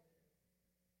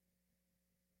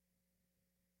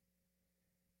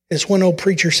 As one old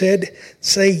preacher said,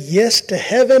 say yes to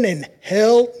heaven and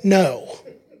hell no.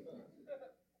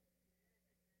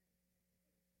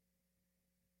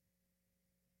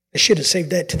 I should have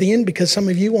saved that to the end because some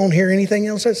of you won't hear anything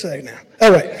else I say now.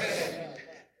 All right.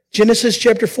 Genesis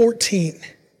chapter 14.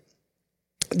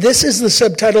 This is the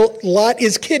subtitle, Lot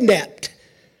is kidnapped.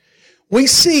 We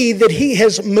see that he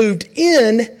has moved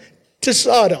in to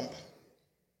Sodom.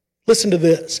 Listen to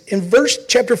this. In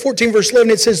chapter 14, verse 11,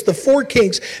 it says there's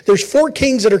 4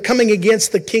 kings that are coming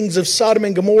against the kings of Sodom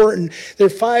and Gomorrah, and there are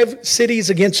 5 cities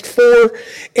against 4,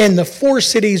 and the 4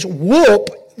 cities whoop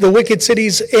the wicked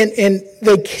cities, and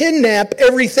they kidnap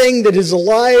everything that is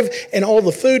alive and all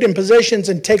the food and possessions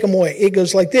and take them away. It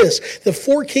goes like this. The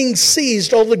 4 kings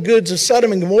seized all the goods of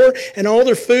Sodom and Gomorrah and all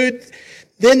their food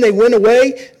Then they went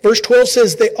away. Verse 12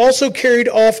 says, they also carried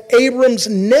off Abram's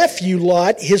nephew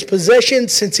Lot, his possession,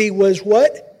 since he was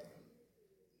what?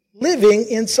 Living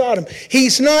in Sodom.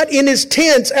 He's not in his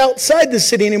tents outside the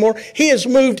city anymore. He has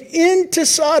moved into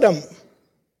Sodom.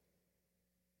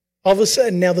 All of a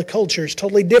sudden, now the culture is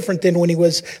totally different than when he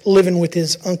was living with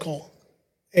his uncle,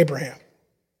 Abraham.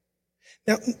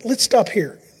 Now, let's stop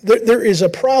here. There is a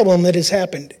problem that has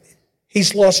happened.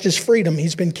 He's lost his freedom.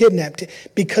 He's been kidnapped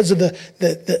because of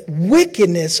the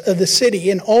wickedness of the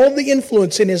city and all the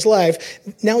influence in his life.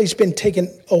 Now he's been taken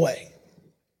away.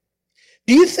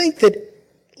 Do you think that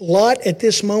Lot at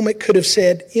this moment could have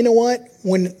said, you know what,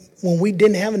 when we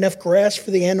didn't have enough grass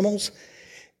for the animals,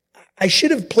 I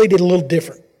should have played it a little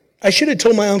different. I should have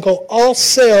told my uncle, I'll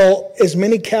sell as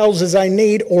many cows as I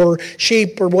need or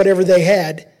sheep or whatever they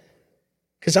had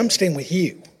because I'm staying with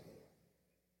you.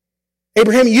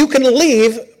 Abraham, you can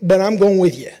leave, but I'm going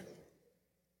with you.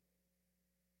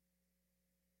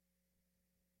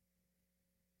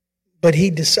 But he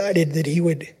decided that he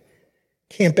would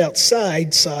camp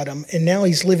outside Sodom, and now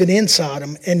he's living in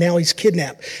Sodom, and now he's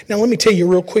kidnapped. Now let me tell you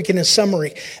real quick in a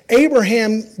summary.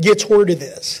 Abraham gets word of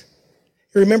this.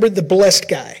 You remember the blessed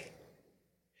guy.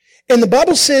 And the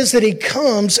Bible says that he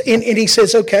comes and he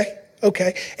says, okay.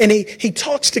 And he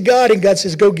talks to God, and God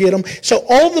says, go get him. So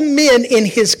all the men in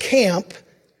his camp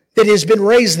that has been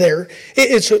raised there,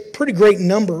 it's a pretty great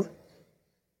number.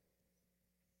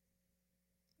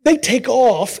 They take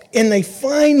off and they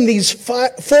find these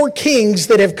four kings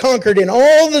that have conquered in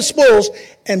all the spoils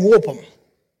and whoop them.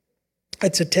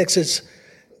 That's a Texas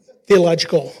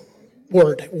theological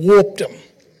word, whooped them.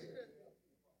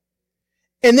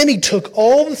 And then he took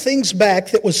all the things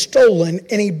back that was stolen,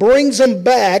 and he brings them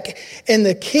back, and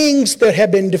the kings that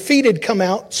have been defeated come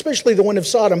out, especially the one of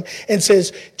Sodom, and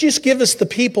says, just give us the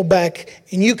people back,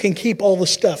 and you can keep all the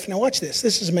stuff. Now watch this.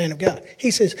 This is a man of God.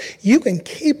 He says, you can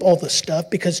keep all the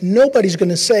stuff because nobody's going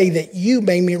to say that you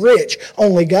made me rich.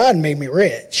 Only God made me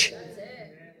rich.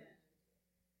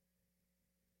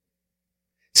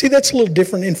 See, that's a little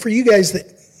different. And for you guys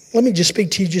let me just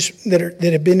speak to you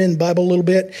that have been in the Bible a little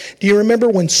bit. Do you remember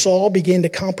when Saul began to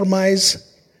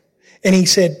compromise? And he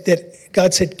said that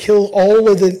God said, kill all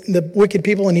of the wicked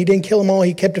people, and he didn't kill them all.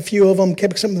 He kept a few of them,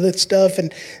 kept some of that stuff.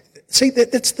 And see,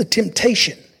 that's the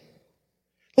temptation.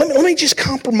 Let me just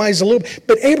compromise a little bit.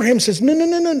 But Abraham says,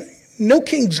 no. No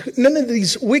kings, none of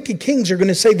these wicked kings are going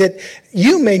to say that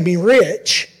you made me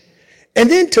rich. And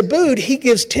then to boot, he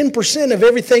gives 10% of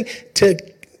everything to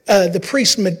the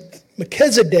priest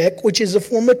Melchizedek, which is a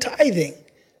form of tithing.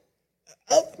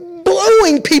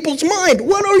 Blowing people's mind.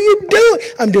 What are you doing?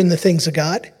 I'm doing the things of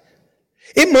God.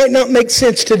 It might not make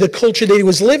sense to the culture that he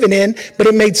was living in, but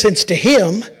it made sense to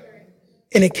him,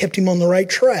 and it kept him on the right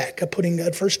track of putting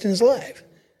God first in his life.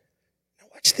 Now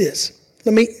watch this.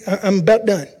 I'm about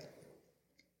done.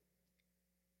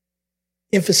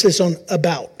 Emphasis on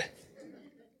about.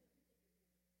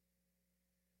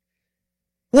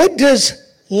 What does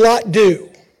Lot do?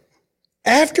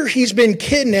 After he's been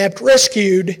kidnapped,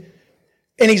 rescued,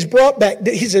 and he's brought back,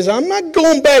 he says, I'm not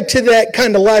going back to that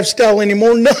kind of lifestyle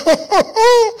anymore. No,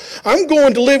 I'm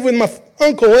going to live with my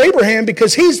uncle Abraham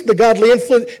because he's the godly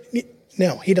influence.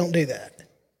 No, he don't do that.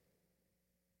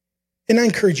 And I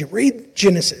encourage you, read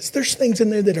Genesis. There's things in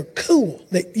there that are cool.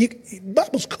 The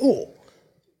Bible's cool.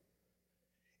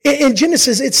 In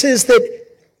Genesis, it says that,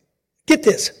 get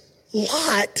this,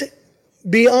 Lot,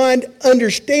 beyond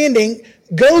understanding,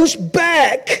 goes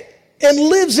back and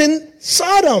lives in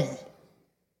Sodom.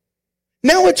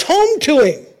 Now it's home to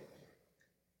him.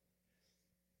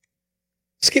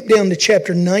 Skip down to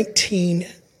chapter 19,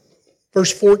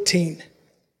 verse 14.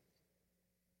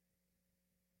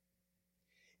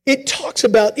 It talks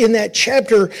about in that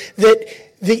chapter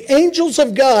that the angels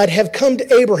of God have come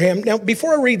to Abraham. Now,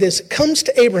 before I read this, it comes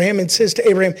to Abraham and says to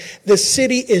Abraham, the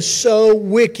city is so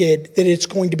wicked that it's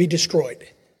going to be destroyed.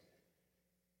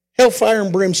 Hellfire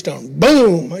and brimstone.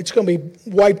 Boom! It's going to be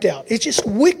wiped out. It's just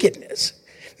wickedness.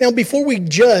 Now, before we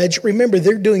judge, remember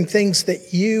they're doing things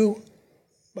that you,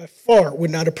 by far,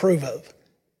 would not approve of.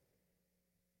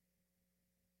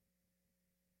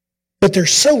 But they're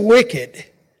so wicked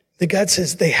that God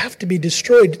says they have to be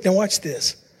destroyed. Now watch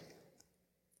this.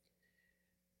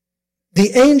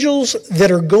 The angels that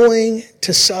are going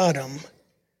to Sodom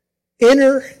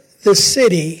enter the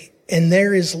city, and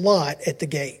there is Lot at the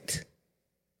gate.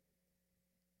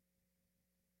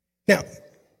 Now,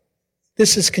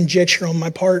 this is conjecture on my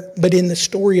part, but in the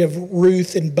story of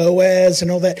Ruth and Boaz and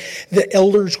all that, the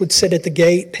elders would sit at the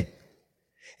gate,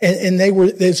 and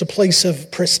there's a place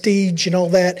of prestige and all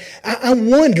that. I'm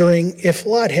wondering if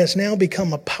Lot has now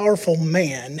become a powerful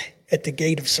man at the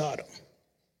gate of Sodom.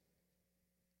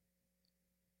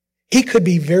 He could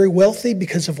be very wealthy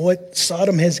because of what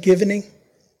Sodom has given him,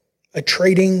 a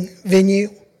trading venue.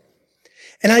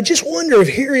 And I just wonder if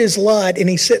here is Lot, and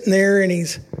he's sitting there and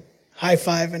he's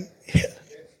high-fiving. Yeah.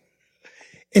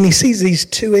 And he sees these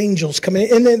two angels coming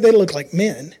in, and they look like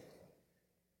men.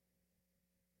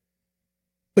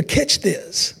 But catch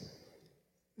this.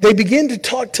 They begin to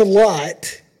talk to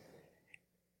Lot,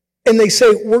 and they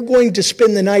say, we're going to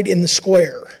spend the night in the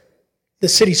square, the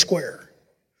city square.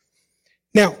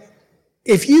 Now,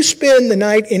 if you spend the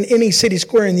night in any city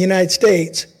square in the United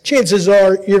States, chances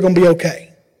are you're going to be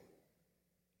okay.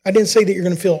 I didn't say that you're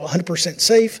going to feel 100%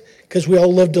 safe, because we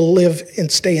all love to live and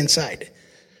stay inside.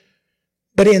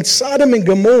 But in Sodom and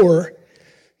Gomorrah,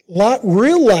 Lot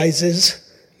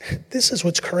realizes, this is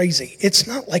what's crazy. It's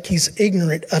not like he's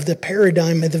ignorant of the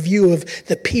paradigm and the view of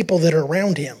the people that are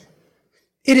around him.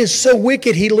 It is so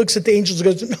wicked, he looks at the angels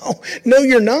and goes, no,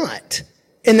 you're not.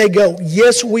 And they go,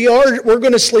 yes, we are. We're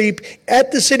going to sleep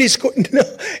at the city square. No.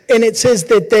 And it says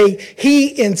that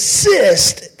he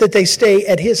insists that they stay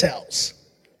at his house.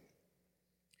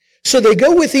 So they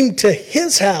go with him to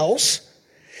his house.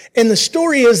 And the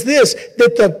story is this,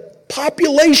 that the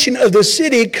population of the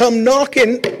city come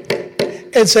knocking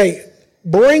and say,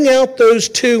 bring out those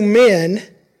two men.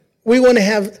 We want to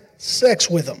have sex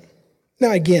with them.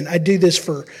 Now, again, I do this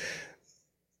for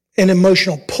an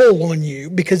emotional pull on you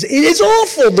because it is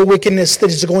awful, the wickedness that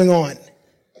is going on.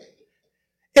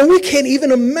 And we can't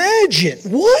even imagine.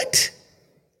 What?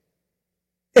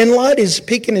 And Lot is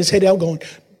peeking his head out going,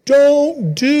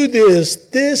 don't do this.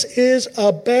 This is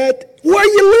a bad... Why are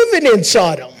you living in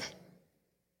Sodom?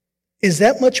 Is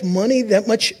that much money, that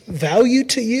much value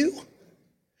to you?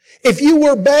 If you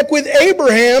were back with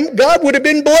Abraham, God would have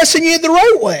been blessing you the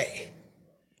right way.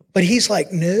 But he's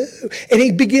like, no. And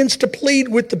he begins to plead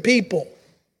with the people,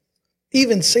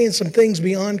 even saying some things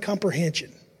beyond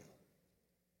comprehension.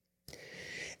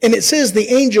 And it says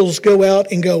the angels go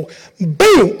out and go,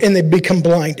 boom, and they become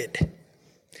blinded.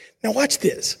 Now watch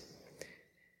this.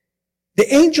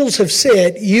 The angels have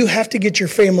said, you have to get your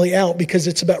family out because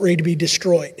it's about ready to be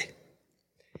destroyed.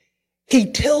 He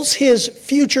tells his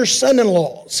future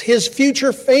son-in-laws, his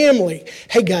future family,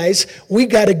 hey guys, we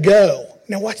got to go.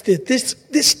 Now watch this.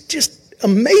 This just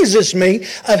amazes me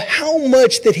of how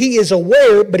much that he is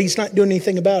aware, but he's not doing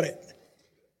anything about it.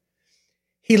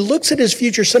 He looks at his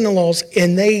future son-in-laws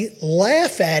and they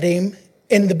laugh at him.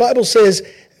 And the Bible says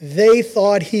they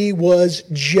thought he was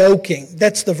joking.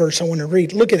 That's the verse I want to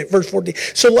read. Look at it, verse 14.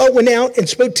 So Lot went out and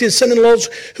spoke to his son-in-laws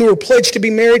who were pledged to be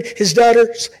married, to his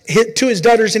daughters,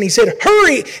 and he said,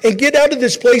 hurry and get out of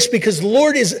this place because the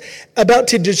Lord is about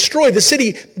to destroy the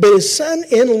city. But his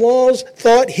son-in-laws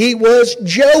thought he was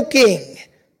joking.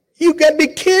 You got to be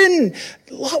kidding.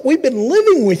 Lot, we've been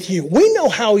living with you. We know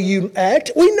how you act.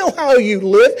 We know how you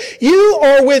live. You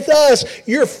are with us.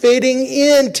 You're fitting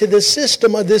into the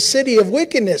system of this city of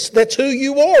wickedness. That's who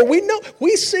you are. We know.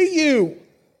 We see you.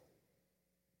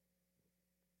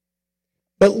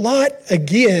 But Lot,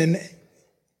 again,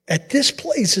 at this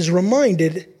place is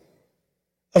reminded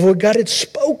of what God had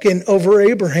spoken over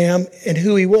Abraham and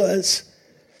who he was.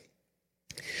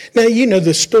 Now, you know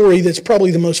the story that's probably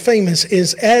the most famous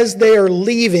is as they are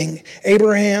leaving,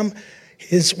 Abraham,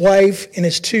 his wife, and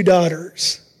his two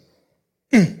daughters,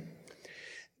 that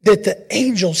the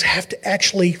angels have to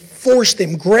actually force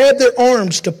them, grab their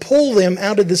arms to pull them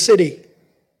out of the city.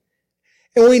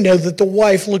 And we know that the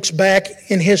wife looks back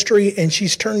in history and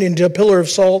she's turned into a pillar of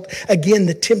salt. Again,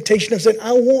 the temptation of saying,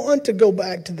 I want to go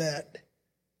back to that.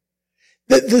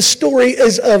 The story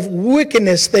is of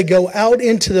wickedness. They go out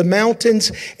into the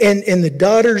mountains and the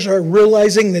daughters are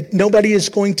realizing that nobody is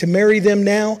going to marry them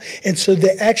now. And so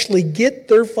they actually get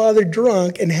their father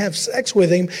drunk and have sex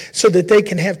with him so that they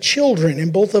can have children.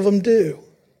 And both of them do.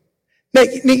 Now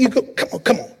you go,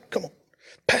 come on.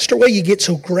 Pastor, why you get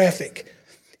so graphic?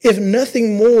 If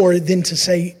nothing more than to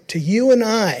say to you and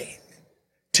I,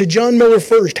 to John Miller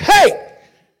first, hey!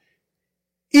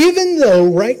 Even though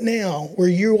right now where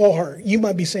you are, you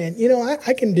might be saying,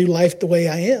 I can do life the way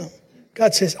I am.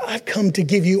 God says, I've come to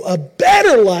give you a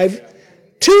better life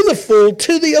to the full,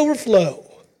 to the overflow.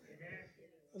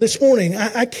 This morning,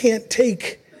 I can't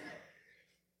take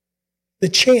the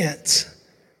chance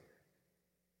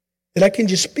that I can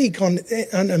just speak on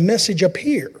a message up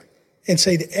here and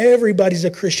say that everybody's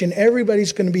a Christian,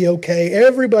 everybody's going to be okay,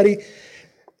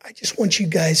 I just want you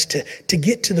guys to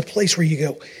get to the place where you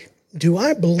go, do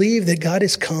I believe that God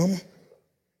has come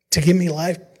to give me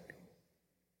life?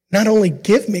 Not only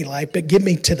give me life, but give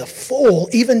me to the full,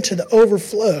 even to the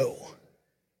overflow.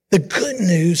 The good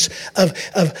news of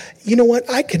you know what?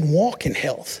 I can walk in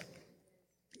health.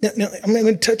 Now, I'm not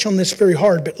going to touch on this very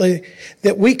hard, but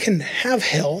that we can have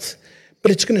health,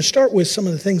 but it's going to start with some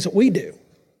of the things that we do.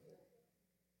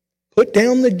 Put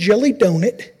down the jelly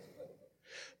donut.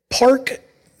 Park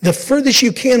the furthest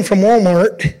you can from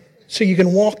Walmart so you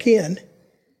can walk in.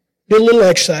 Do a little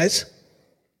exercise.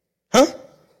 Huh?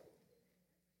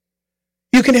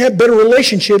 You can have better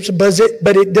relationships, but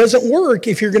it doesn't work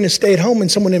if you're going to stay at home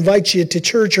and someone invites you to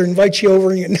church or invites you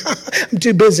over and you're, no, I'm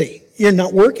too busy. You're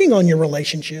not working on your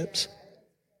relationships.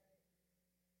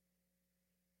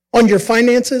 On your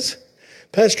finances,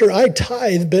 Pastor, I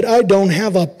tithe, but I don't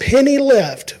have a penny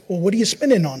left. Well, what are you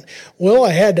spending on? Well,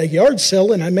 I had a yard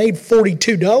sale and I made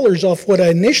 $42 off what I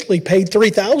initially paid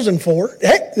 $3,000 for.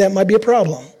 Heck, that might be a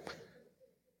problem.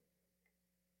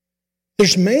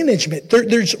 There's management.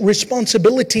 There's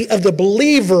responsibility of the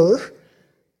believer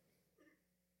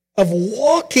of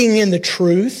walking in the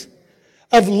truth,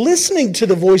 of listening to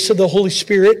the voice of the Holy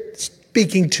Spirit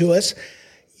speaking to us.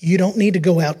 You don't need to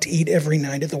go out to eat every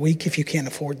night of the week if you can't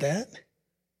afford that.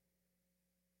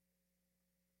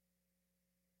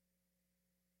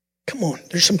 Come on,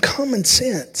 there's some common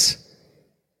sense.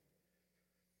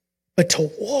 But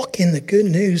to walk in the good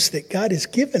news that God has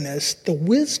given us the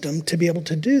wisdom to be able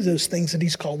to do those things that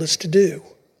He's called us to do,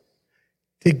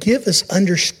 to give us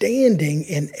understanding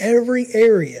in every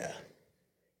area,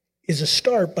 is a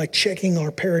start by checking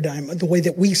our paradigm, the way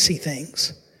that we see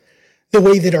things, the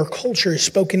way that our culture has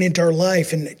spoken into our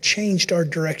life and it changed our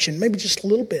direction, maybe just a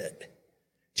little bit,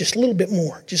 just a little bit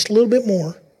more, just a little bit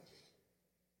more.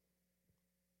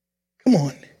 Come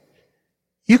on.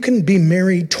 You can be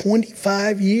married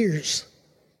 25 years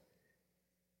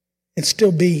and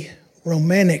still be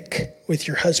romantic with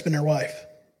your husband or wife.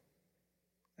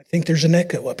 I think there's an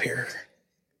echo up here.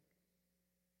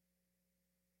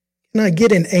 Can I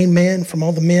get an amen from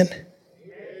all the men? Amen.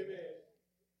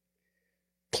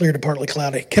 Clear to partly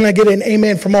cloudy. Can I get an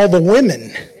amen from all the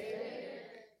women? Amen.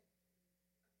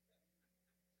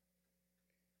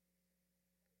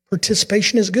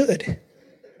 Participation is good.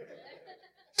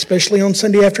 Especially on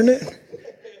Sunday afternoon.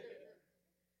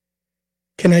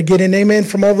 Can I get an amen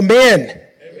from all the men?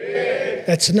 Amen.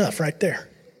 That's enough right there.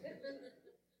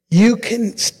 You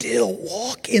can still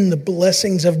walk in the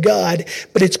blessings of God,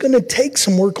 but it's going to take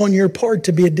some work on your part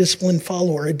to be a disciplined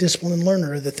follower, a disciplined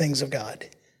learner of the things of God.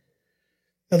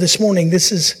 Now this morning,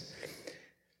 this is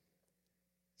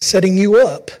setting you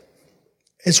up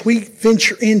as we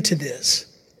venture into this.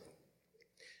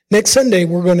 Next Sunday,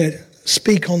 we're going to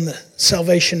speak on the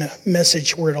salvation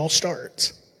message where it all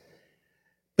starts.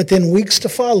 But then weeks to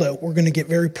follow, we're going to get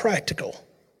very practical.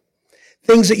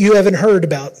 Things that you haven't heard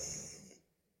about,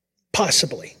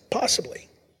 possibly,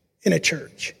 in a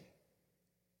church.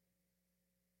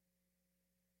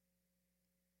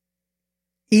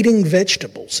 Eating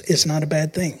vegetables is not a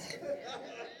bad thing.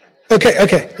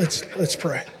 Okay, let's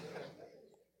pray.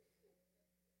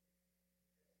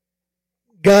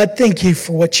 God, thank you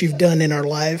for what you've done in our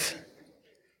life.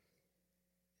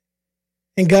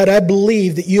 And God, I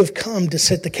believe that you have come to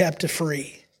set the captive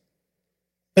free.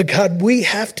 But God, we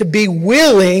have to be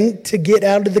willing to get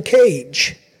out of the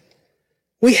cage.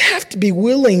 We have to be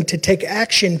willing to take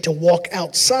action to walk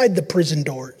outside the prison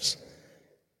doors.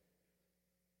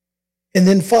 And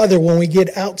then, Father, when we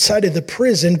get outside of the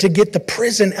prison, to get the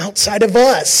prison outside of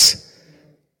us.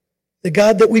 The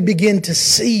God, that we begin to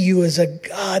see you as a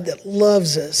God that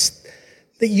loves us.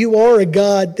 That you are a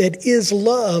God that is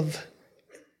love.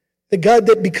 The God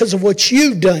that because of what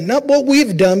you've done, not what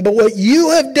we've done, but what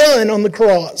you have done on the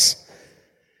cross,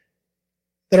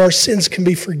 that our sins can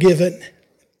be forgiven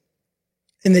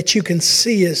and that you can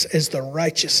see us as the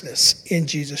righteousness in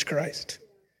Jesus Christ.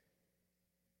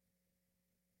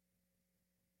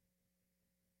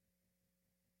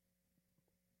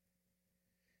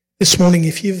 This morning,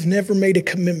 if you've never made a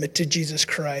commitment to Jesus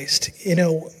Christ,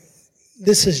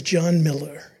 this is John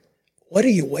Miller. What are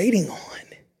you waiting on?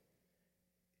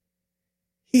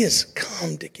 He has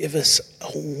come to give us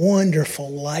a wonderful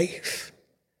life.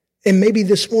 And maybe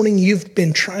this morning you've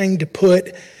been trying to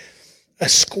put a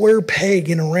square peg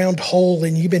in a round hole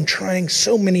and you've been trying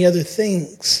so many other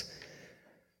things.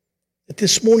 But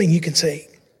this morning you can say,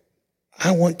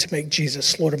 I want to make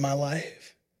Jesus Lord of my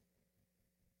life.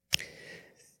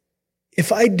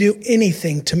 If I do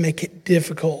anything to make it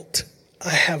difficult,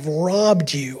 I have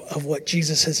robbed you of what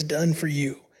Jesus has done for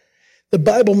you. The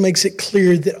Bible makes it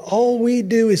clear that all we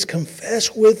do is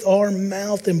confess with our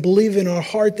mouth and believe in our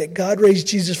heart that God raised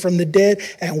Jesus from the dead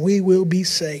and we will be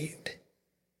saved.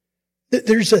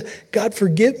 There's a, God,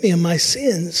 forgive me of my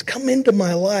sins. Come into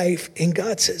my life. And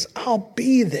God says, I'll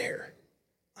be there.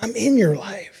 I'm in your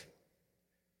life.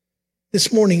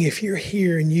 This morning, if you're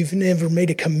here and you've never made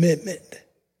a commitment,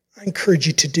 I encourage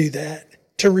you to do that,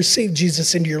 to receive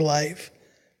Jesus into your life.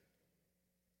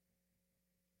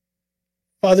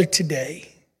 Father,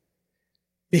 today,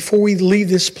 before we leave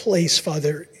this place,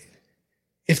 Father,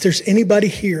 if there's anybody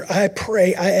here, I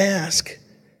pray, I ask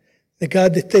that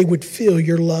God, that they would feel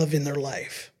your love in their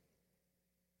life,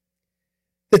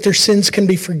 that their sins can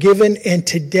be forgiven, and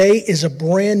today is a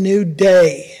brand new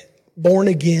day, born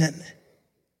again,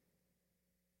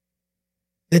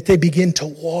 that they begin to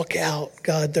walk out,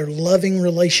 God, their loving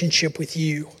relationship with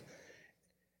you,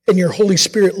 and your Holy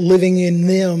Spirit living in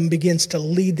them begins to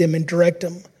lead them and direct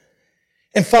them.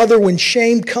 And Father, when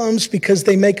shame comes because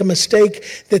they make a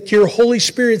mistake, that your Holy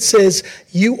Spirit says,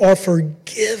 you are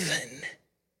forgiven,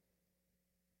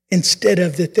 instead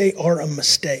of that they are a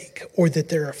mistake or that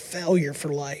they're a failure for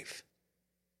life.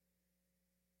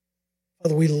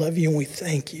 Father, we love you and we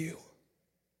thank you.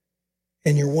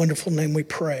 In your wonderful name we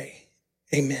pray.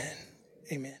 Amen.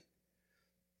 Amen.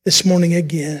 This morning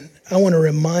again, I want to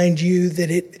remind you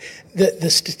that the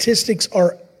statistics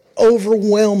are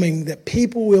overwhelming that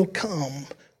people will come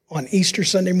on Easter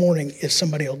Sunday morning if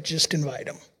somebody will just invite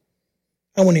them.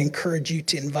 I want to encourage you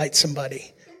to invite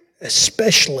somebody,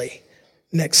 especially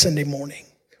next Sunday morning.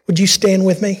 Would you stand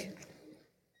with me?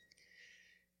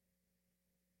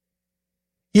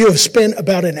 You have spent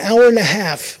about an hour and a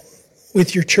half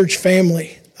with your church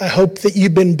family. I hope that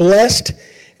you've been blessed,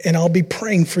 and I'll be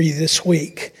praying for you this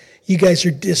week. You guys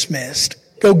are dismissed.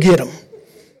 Go get them.